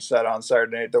television set on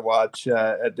Saturday night to watch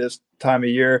at this time of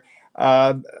year.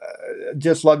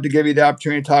 Just love to give you the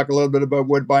opportunity to talk a little bit about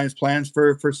Woodbine's plans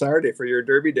for Saturday for your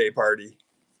Derby Day party.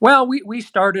 Well, we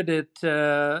started it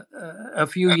a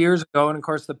few years ago, and of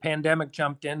course the pandemic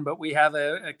jumped in, but we have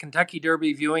a Kentucky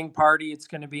Derby viewing party. It's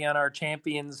going to be on our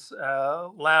Champions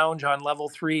Lounge on level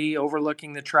 3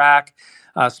 overlooking the track.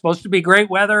 Supposed to be great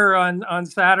weather on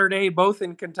Saturday, both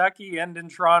in Kentucky and in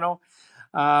Toronto.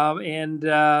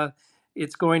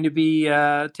 It's going to be,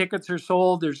 tickets are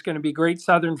sold. There's going to be great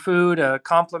Southern food, a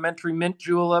complimentary mint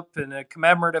julep, and a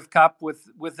commemorative cup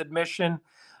with admission.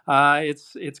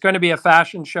 It's going to be a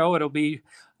fashion show.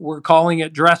 We're calling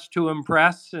it Dress to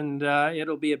Impress, and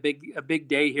it'll be a big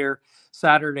day here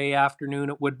Saturday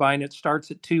afternoon at Woodbine. It starts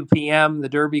at 2 p.m. The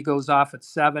Derby goes off at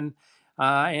 7.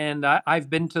 And I've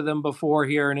been to them before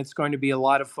here, and it's going to be a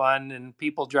lot of fun and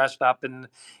people dressed up, and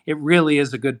it really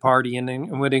is a good party.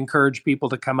 And would encourage people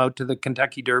to come out to the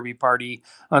Kentucky Derby party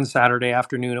on Saturday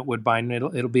afternoon at Woodbine.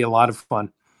 It'll be a lot of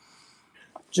fun.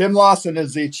 Jim Lawson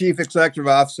is the Chief Executive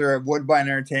Officer of Woodbine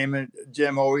Entertainment.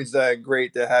 Jim, always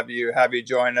great to have you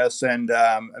join us, and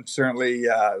I'm certainly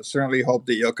hope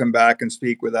that you'll come back and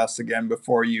speak with us again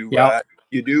before you turn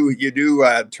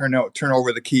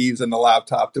over the keys and the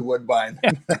laptop to Woodbine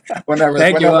whenever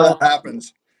that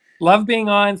happens. Love being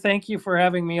on. Thank you for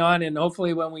having me on, and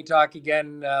hopefully when we talk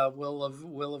again, we'll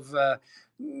have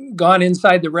gone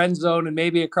inside the red zone and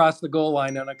maybe across the goal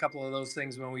line on a couple of those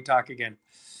things when we talk again.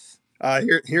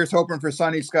 Here's hoping for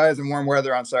sunny skies and warm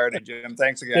weather on Saturday, Jim.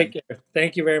 Thanks again. Take care.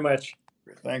 Thank you very much.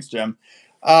 Thanks, Jim.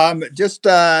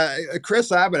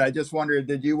 Chris Abbott, I just wondered,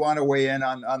 did you want to weigh in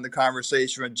on the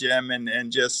conversation with Jim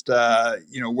and just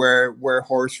where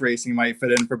horse racing might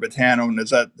fit in for Botano? And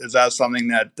is that something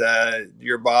that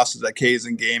your bosses at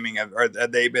Kazin Gaming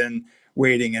have they been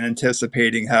waiting and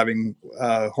anticipating having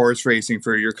horse racing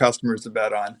for your customers to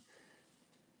bet on?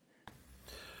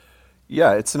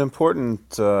 Yeah, it's an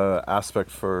important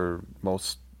aspect for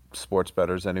most sports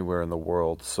bettors anywhere in the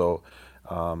world. So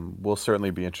we'll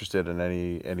certainly be interested in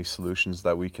any solutions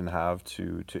that we can have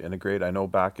to integrate. I know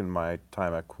back in my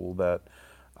time at CoolBet,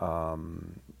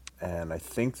 and I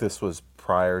think this was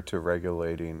prior to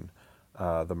regulating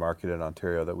the market in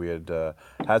Ontario, that we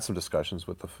had some discussions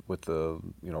with the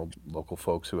local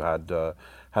folks who had the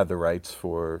rights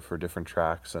for different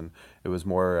tracks, and it was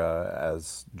more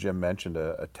as Jim mentioned,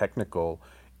 a technical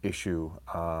issue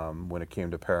when it came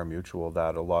to parimutuel,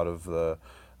 that a lot of the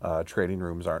trading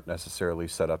rooms aren't necessarily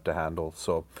set up to handle.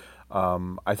 So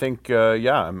I think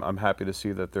I'm happy to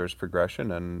see that there's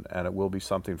progression, and it will be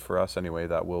something for us anyway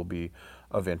that will be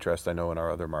of interest. I know in our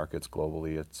other markets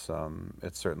globally, it's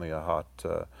certainly a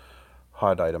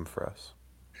hot item for us.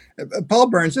 Paul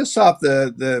Burns, just off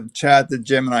the chat that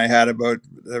Jim and I had about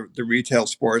the retail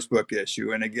sportsbook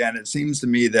issue, and again, it seems to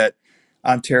me that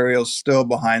Ontario's still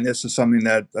behind. This is something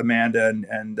that Amanda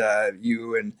and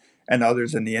you and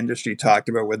others in the industry talked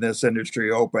about when this industry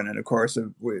opened. And of course, it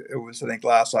was, I think,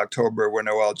 last October when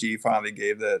OLG finally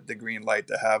gave the green light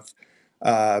to have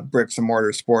bricks and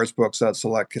mortar sports books at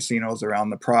select casinos around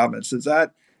the province. Is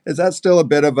that still a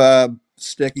bit of a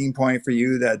sticking point for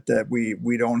you that we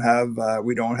don't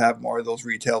have more of those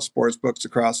retail sports books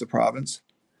across the province?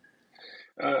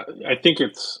 I think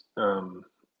it'd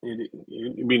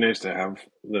be nice to have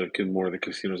more of the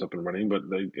casinos up and running, but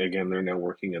they're now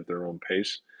working at their own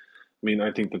pace. I mean,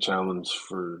 I think the challenge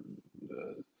for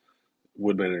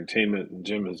Woodbine Entertainment and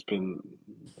Jim has been,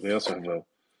 they also have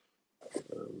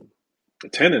a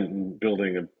tenant in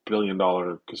building $1 billion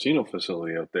casino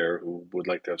facility out there who would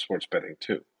like to have sports betting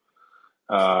too.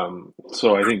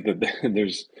 So I think that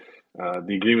there's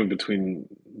the agreement between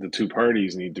the two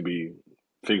parties need to be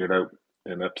figured out,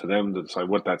 and up to them to decide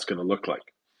what that's going to look like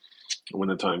when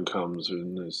the time comes.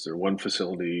 And is there one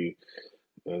facility,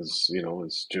 as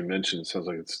Jim mentioned, it sounds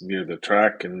like it's near the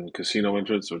track and casino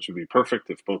entrance, which would be perfect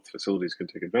if both facilities can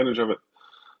take advantage of it.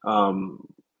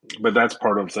 But that's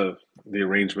part of the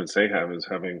arrangements they have, is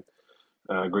having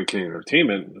Great Canadian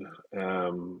Entertainment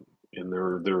in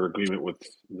their agreement with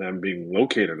them being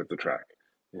located at the track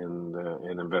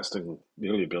and investing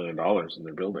nearly $1 billion in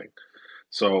their building.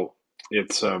 So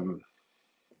it's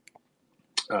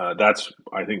that's,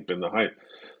 I think, been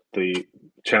the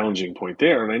challenging point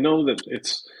there. And I know that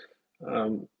it's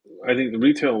I think the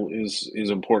retail is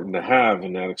important to have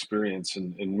in that experience,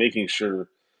 and making sure,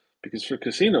 because for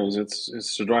casinos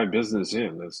it's to drive business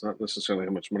in. It's not necessarily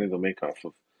how much money they'll make off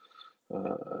of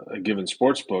a given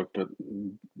sports book, but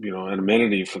an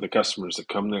amenity for the customers that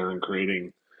come there, and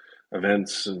creating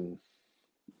events and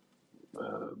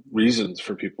reasons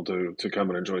for people to come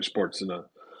and enjoy sports in a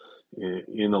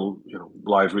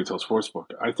live retail sports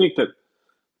book. I think that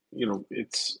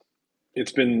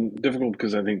it's been difficult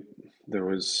because I think there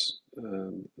was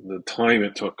the time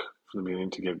it took from the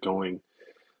beginning to get going,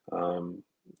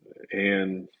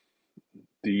 and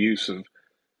the use of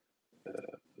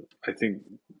I think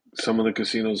some of the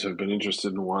casinos have been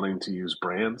interested in wanting to use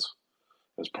brands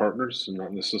as partners and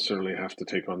not necessarily have to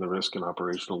take on the risk and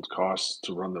operational costs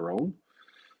to run their own.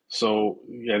 So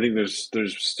yeah, I think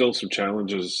there's still some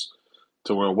challenges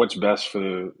to what's best for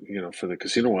the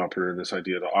casino operator in this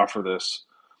idea to offer this,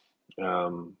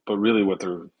 but really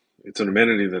it's an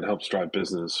amenity that helps drive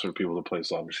business for people to play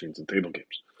slot machines and table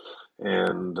games.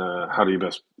 And how do you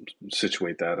best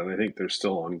situate that? And I think there's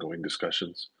still ongoing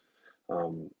discussions.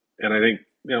 And I think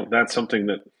that's something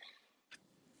that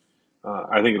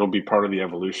I think it'll be part of the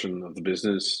evolution of the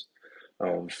business.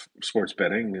 of sports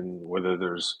betting, and whether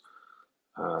there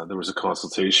was a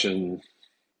consultation,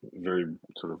 very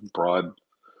sort of broad,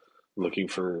 looking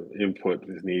for input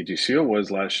in the AGCO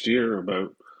was last year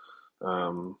about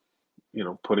um,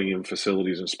 putting in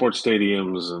facilities in sports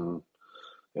stadiums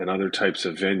and other types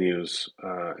of venues,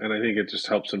 and I think it just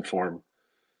helps inform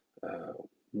uh,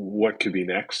 what could be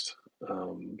next.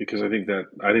 Because I think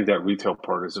that retail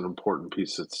part is an important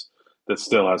piece that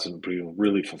still hasn't been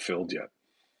really fulfilled yet.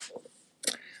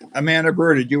 Amanda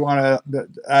Burr, did you want to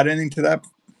add anything to that?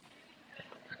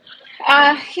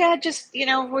 Yeah, just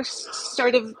we're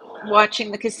sort of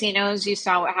watching the casinos. You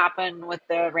saw what happened with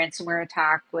the ransomware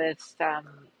attack with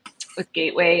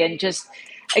Gateway, and just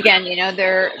again,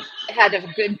 they're had a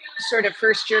good sort of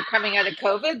first year coming out of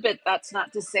COVID, but that's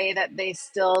not to say that they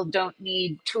still don't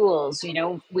need tools.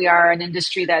 We are an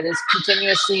industry that is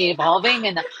continuously evolving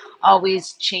and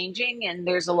always changing, and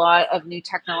there's a lot of new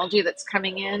technology that's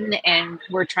coming in, and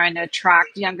we're trying to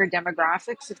attract younger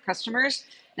demographics of customers.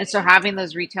 And so having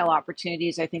those retail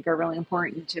opportunities, I think, are really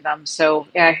important to them. So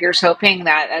yeah, here's hoping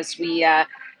that as we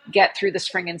get through the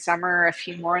spring and summer, a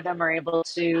few more of them are able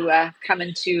to come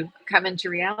into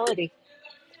reality.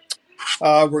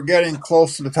 We're getting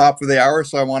close to the top of the hour,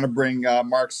 so I want to bring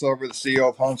Mark Silver, the CEO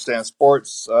of Homestand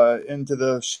Sports, into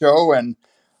the show. And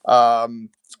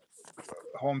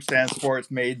Homestand Sports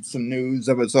made some news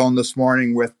of its own this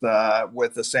morning with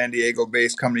a San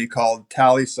Diego-based company called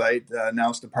TallySite.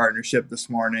 Announced a partnership this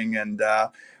morning, and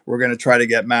we're going to try to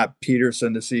get Matt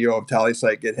Peterson, the CEO of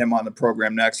TallySite, get him on the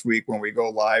program next week when we go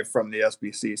live from the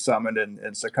SBC Summit in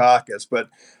Secaucus. But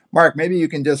Mark, maybe you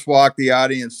can just walk the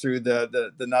audience through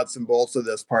the nuts and bolts of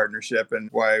this partnership and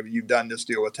why you've done this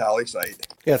deal with TallySite.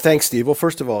 Yeah, thanks, Steve. Well,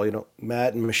 first of all,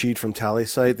 Matt and Mashid from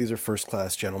TallySite, these are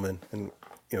first-class gentlemen, and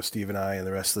Steve and I and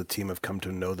the rest of the team have come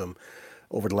to know them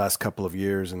over the last couple of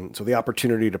years. And so the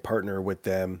opportunity to partner with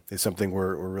them is something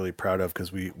we're really proud of,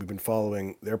 because we've been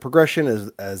following their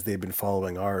progression as they've been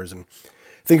following ours. And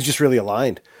things just really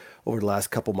aligned over the last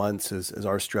couple months as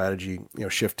our strategy,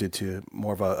 shifted to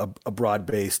more of a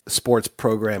broad-based sports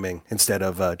programming instead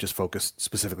of just focused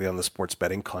specifically on the sports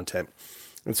betting content.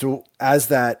 And so as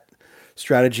that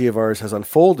strategy of ours has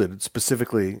unfolded,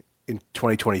 specifically in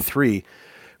 2023,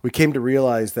 we came to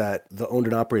realize that the owned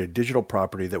and operated digital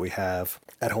property that we have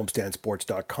at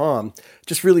homestandsports.com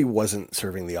just really wasn't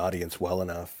serving the audience well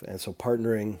enough. And so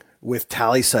partnering with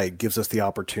TallySite gives us the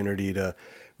opportunity to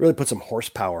really put some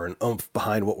horsepower and oomph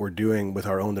behind what we're doing with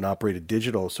our owned and operated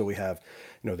digital. So we have,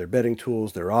 their betting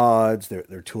tools, their odds,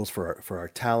 their tools for our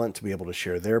talent to be able to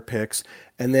share their picks.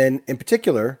 And then in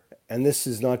particular, and this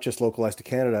is not just localized to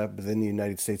Canada, but in the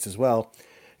United States as well,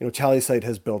 TallySite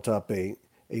has built up a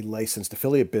licensed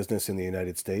affiliate business in the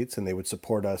United States, and they would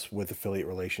support us with affiliate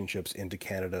relationships into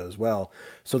Canada as well.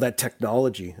 So that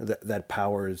technology that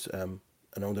powers an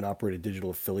owned and operated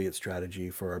digital affiliate strategy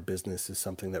for our business is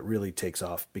something that really takes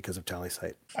off because of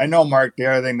TallySite. I know, Mark, the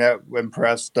other thing that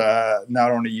impressed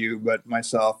not only you, but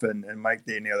myself and Mike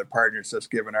D and the other partners, just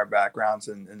given our backgrounds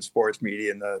in sports media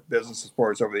and the business of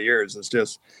sports over the years, is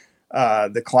just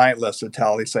the client list that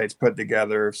TallySite's put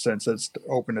together since it's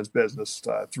opened its business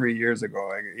 3 years ago.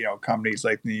 Companies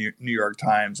like the New York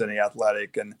Times and The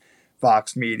Athletic and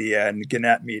Fox Media and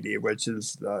Gannett Media, which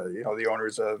is the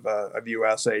owners of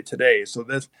USA Today. So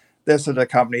this is a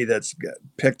company that's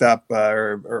picked up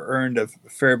or earned a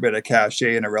fair bit of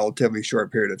cachet in a relatively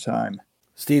short period of time.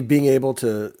 Steve, being able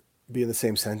to be in the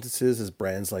same sentences as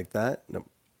brands like that,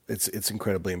 it's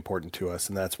incredibly important to us,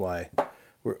 and that's why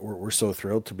we're so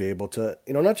thrilled to be able to,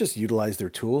 not just utilize their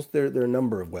tools. There are a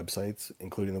number of websites,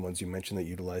 including the ones you mentioned, that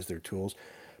utilize their tools.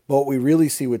 But what we really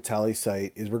see with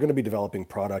TallySite is we're going to be developing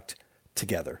product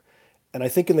together. And I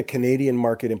think in the Canadian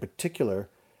market in particular,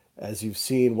 as you've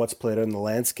seen what's played out in the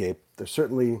landscape, there's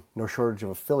certainly no shortage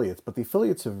of affiliates. But the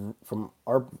affiliates have, from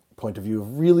our point of view,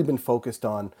 have really been focused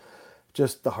on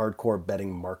just the hardcore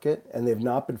betting market, and they've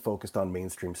not been focused on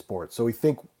mainstream sports. So we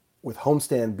think with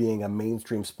Homestand being a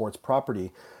mainstream sports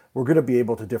property, we're going to be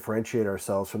able to differentiate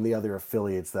ourselves from the other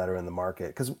affiliates that are in the market,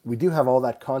 because we do have all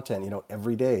that content,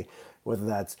 every day, whether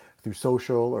that's through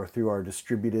social or through our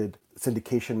distributed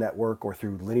syndication network or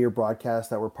through linear broadcast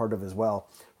that we're part of as well.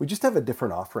 We just have a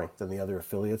different offering than the other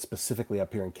affiliates, specifically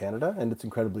up here in Canada, and it's an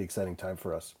incredibly exciting time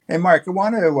for us. Hey, Mark, I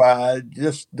want to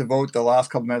just devote the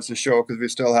last couple minutes of the show, because we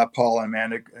still have Paul and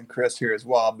Amanda and Chris here as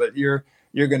well, but you're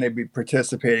going to be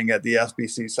participating at the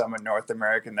SBC Summit North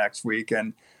America next week.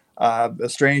 And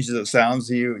as strange as it sounds,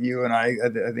 you and I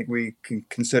think we can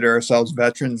consider ourselves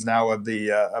veterans now of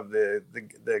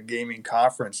the gaming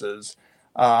conferences.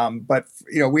 But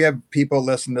we have people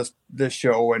listen to this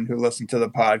show and who listen to the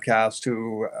podcast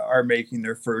who are making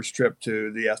their first trip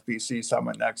to the SBC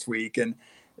Summit next week. And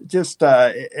just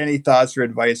any thoughts or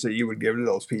advice that you would give to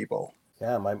those people?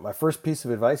 Yeah, my first piece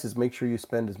of advice is make sure you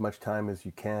spend as much time as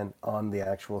you can on the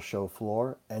actual show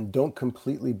floor, and don't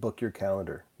completely book your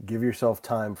calendar. Give yourself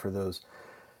time for those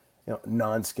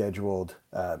non-scheduled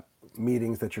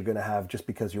meetings that you're going to have just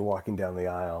because you're walking down the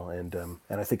aisle. And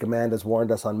I think Amanda's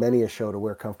warned us on many a show to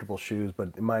wear comfortable shoes, but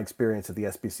in my experience at the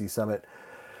SBC Summit,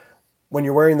 when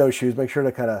you're wearing those shoes, make sure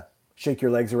to kind of shake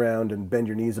your legs around and bend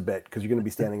your knees a bit, because you're going to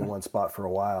be standing in one spot for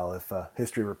a while if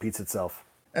history repeats itself.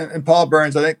 And Paul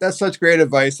Burns, I think that's such great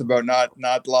advice about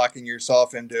not locking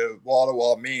yourself into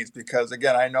wall-to-wall meetings, because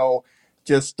again, I know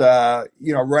just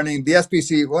running the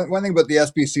SBC. One thing about the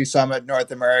SBC Summit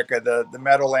North America, the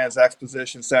Meadowlands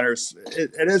Exposition Centers,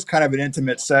 it is kind of an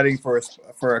intimate setting for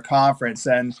a conference,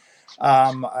 and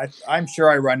I'm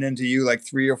sure I run into you like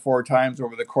 3 or 4 times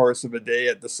over the course of a day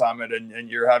at the summit, and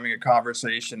you're having a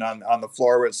conversation on the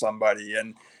floor with somebody.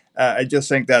 And I just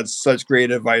think that's such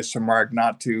great advice from Mark,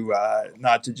 not to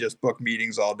just book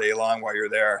meetings all day long while you're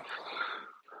there.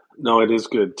 No, it is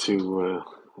good to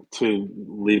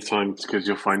leave time, because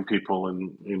you'll find people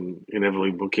in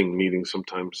inevitably booking meetings.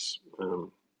 Sometimes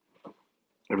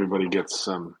everybody gets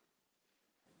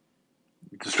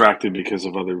distracted because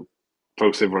of other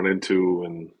folks they've run into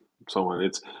and so on.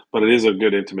 But it is a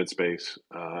good intimate space.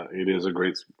 It is a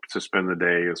great to spend the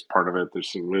day as part of it.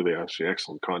 There's some really actually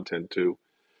excellent content too.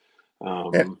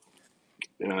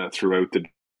 Throughout the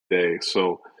day.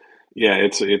 So yeah,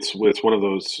 it's one of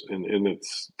those, and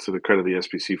it's to the credit of the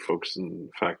SBC folks, in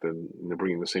fact that they're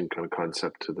bringing the same kind of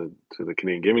concept to the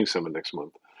Canadian Gaming Summit next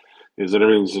month, is that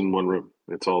everything's in one room.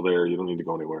 It's all there. You don't need to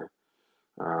go anywhere.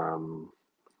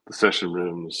 The session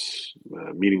rooms,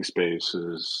 meeting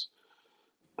spaces,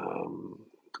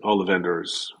 all the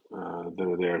vendors that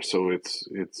are there. So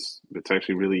it's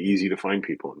actually really easy to find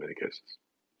people in many cases.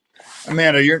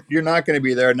 Amanda, you're not going to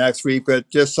be there next week, but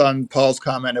just on Paul's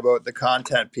comment about the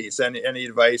content piece, any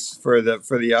advice for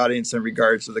the audience in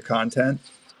regards to the content?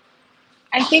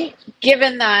 I think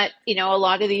given that, a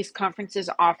lot of these conferences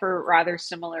offer rather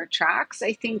similar tracks,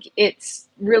 I think it's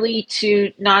really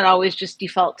to not always just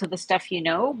default to the stuff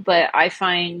but I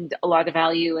find a lot of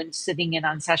value in sitting in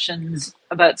on sessions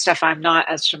about stuff I'm not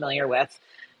as familiar with.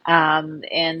 And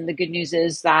the good news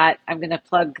is that I'm going to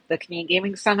plug the Canadian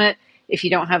Gaming Summit. If you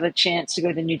don't have a chance to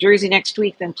go to New Jersey next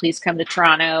week, then please come to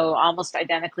Toronto almost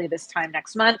identically this time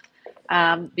next month,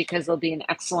 because there'll be an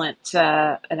excellent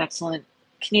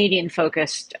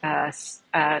Canadian-focused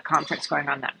conference going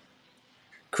on then.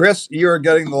 Chris, you are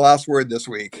getting the last word this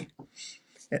week.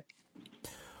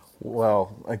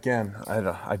 Well, again,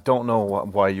 I don't know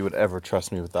why you would ever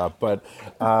trust me with that, but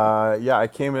I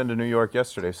came into New York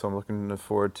yesterday, so I'm looking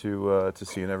forward to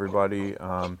seeing everybody.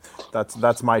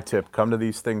 That's my tip: come to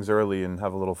these things early and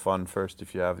have a little fun first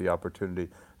if you have the opportunity,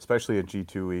 especially at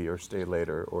G2E, or stay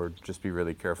later, or just be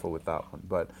really careful with that one.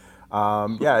 But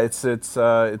it's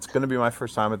going to be my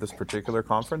first time at this particular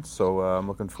conference, so I'm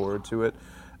looking forward to it.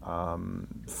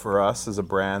 For us as a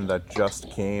brand that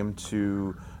just came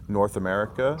to North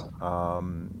America,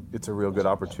 it's a real good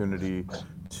opportunity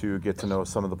to get to know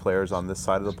some of the players on this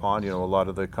side of the pond. A lot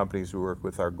of the companies we work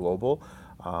with are global,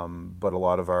 but a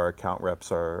lot of our account reps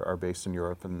are based in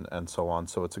Europe and so on.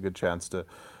 So it's a good chance to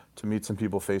meet some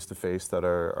people face to face that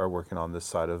are working on this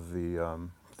side of the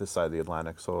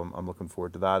Atlantic. So I'm looking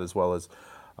forward to that, as well as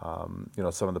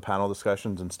some of the panel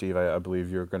discussions. And Steve, I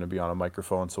believe you're going to be on a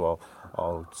microphone, so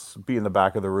I'll be in the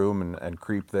back of the room and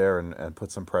creep there and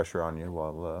put some pressure on you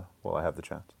while I have the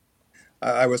chance.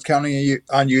 I was counting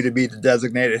on you to be the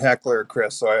designated heckler,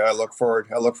 Chris. So I look forward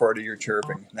to your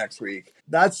chirping next week.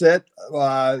 That's it.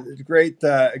 Great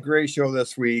show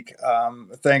this week.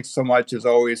 Thanks so much, as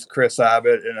always, Chris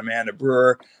Abbott and Amanda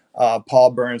Brewer.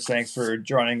 Paul Burns, thanks for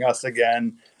joining us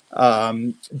again.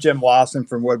 Jim Lawson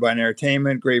from Woodbine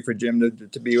Entertainment, great for Jim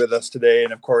to be with us today.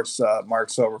 And of course, Mark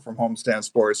Silver from Homestand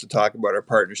Sports to talk about our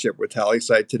partnership with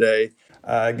TallySight today.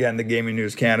 Again, the Gaming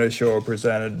News Canada show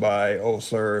presented by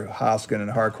Osler, Hoskin, and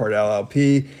Harcourt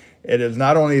LLP. It is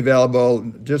not only available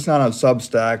just not on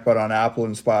Substack, but on Apple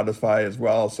and Spotify as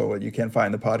well. So you can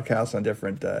find the podcast on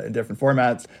different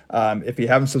formats. If you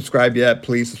haven't subscribed yet,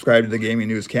 please subscribe to the Gaming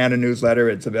News Canada newsletter.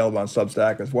 It's available on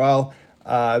Substack as well.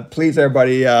 Please,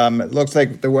 everybody, it looks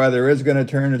like the weather is going to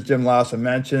turn, as Jim Lawson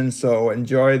mentioned, so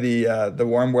enjoy the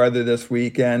warm weather this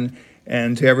weekend.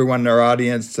 And to everyone in our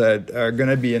audience that are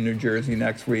going to be in New Jersey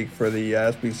next week for the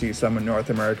SBC Summit North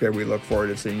America, we look forward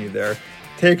to seeing you there.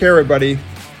 Take care, everybody.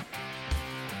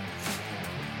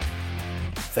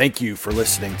 Thank you for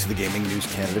listening to the Gaming News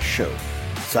Canada show.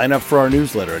 Sign up for our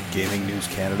newsletter at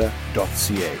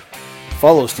gamingnewscanada.ca.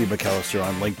 Follow Steve McAllister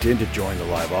on LinkedIn to join the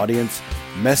live audience.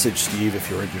 Message Steve if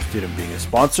you're interested in being a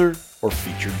sponsor or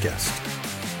featured guest.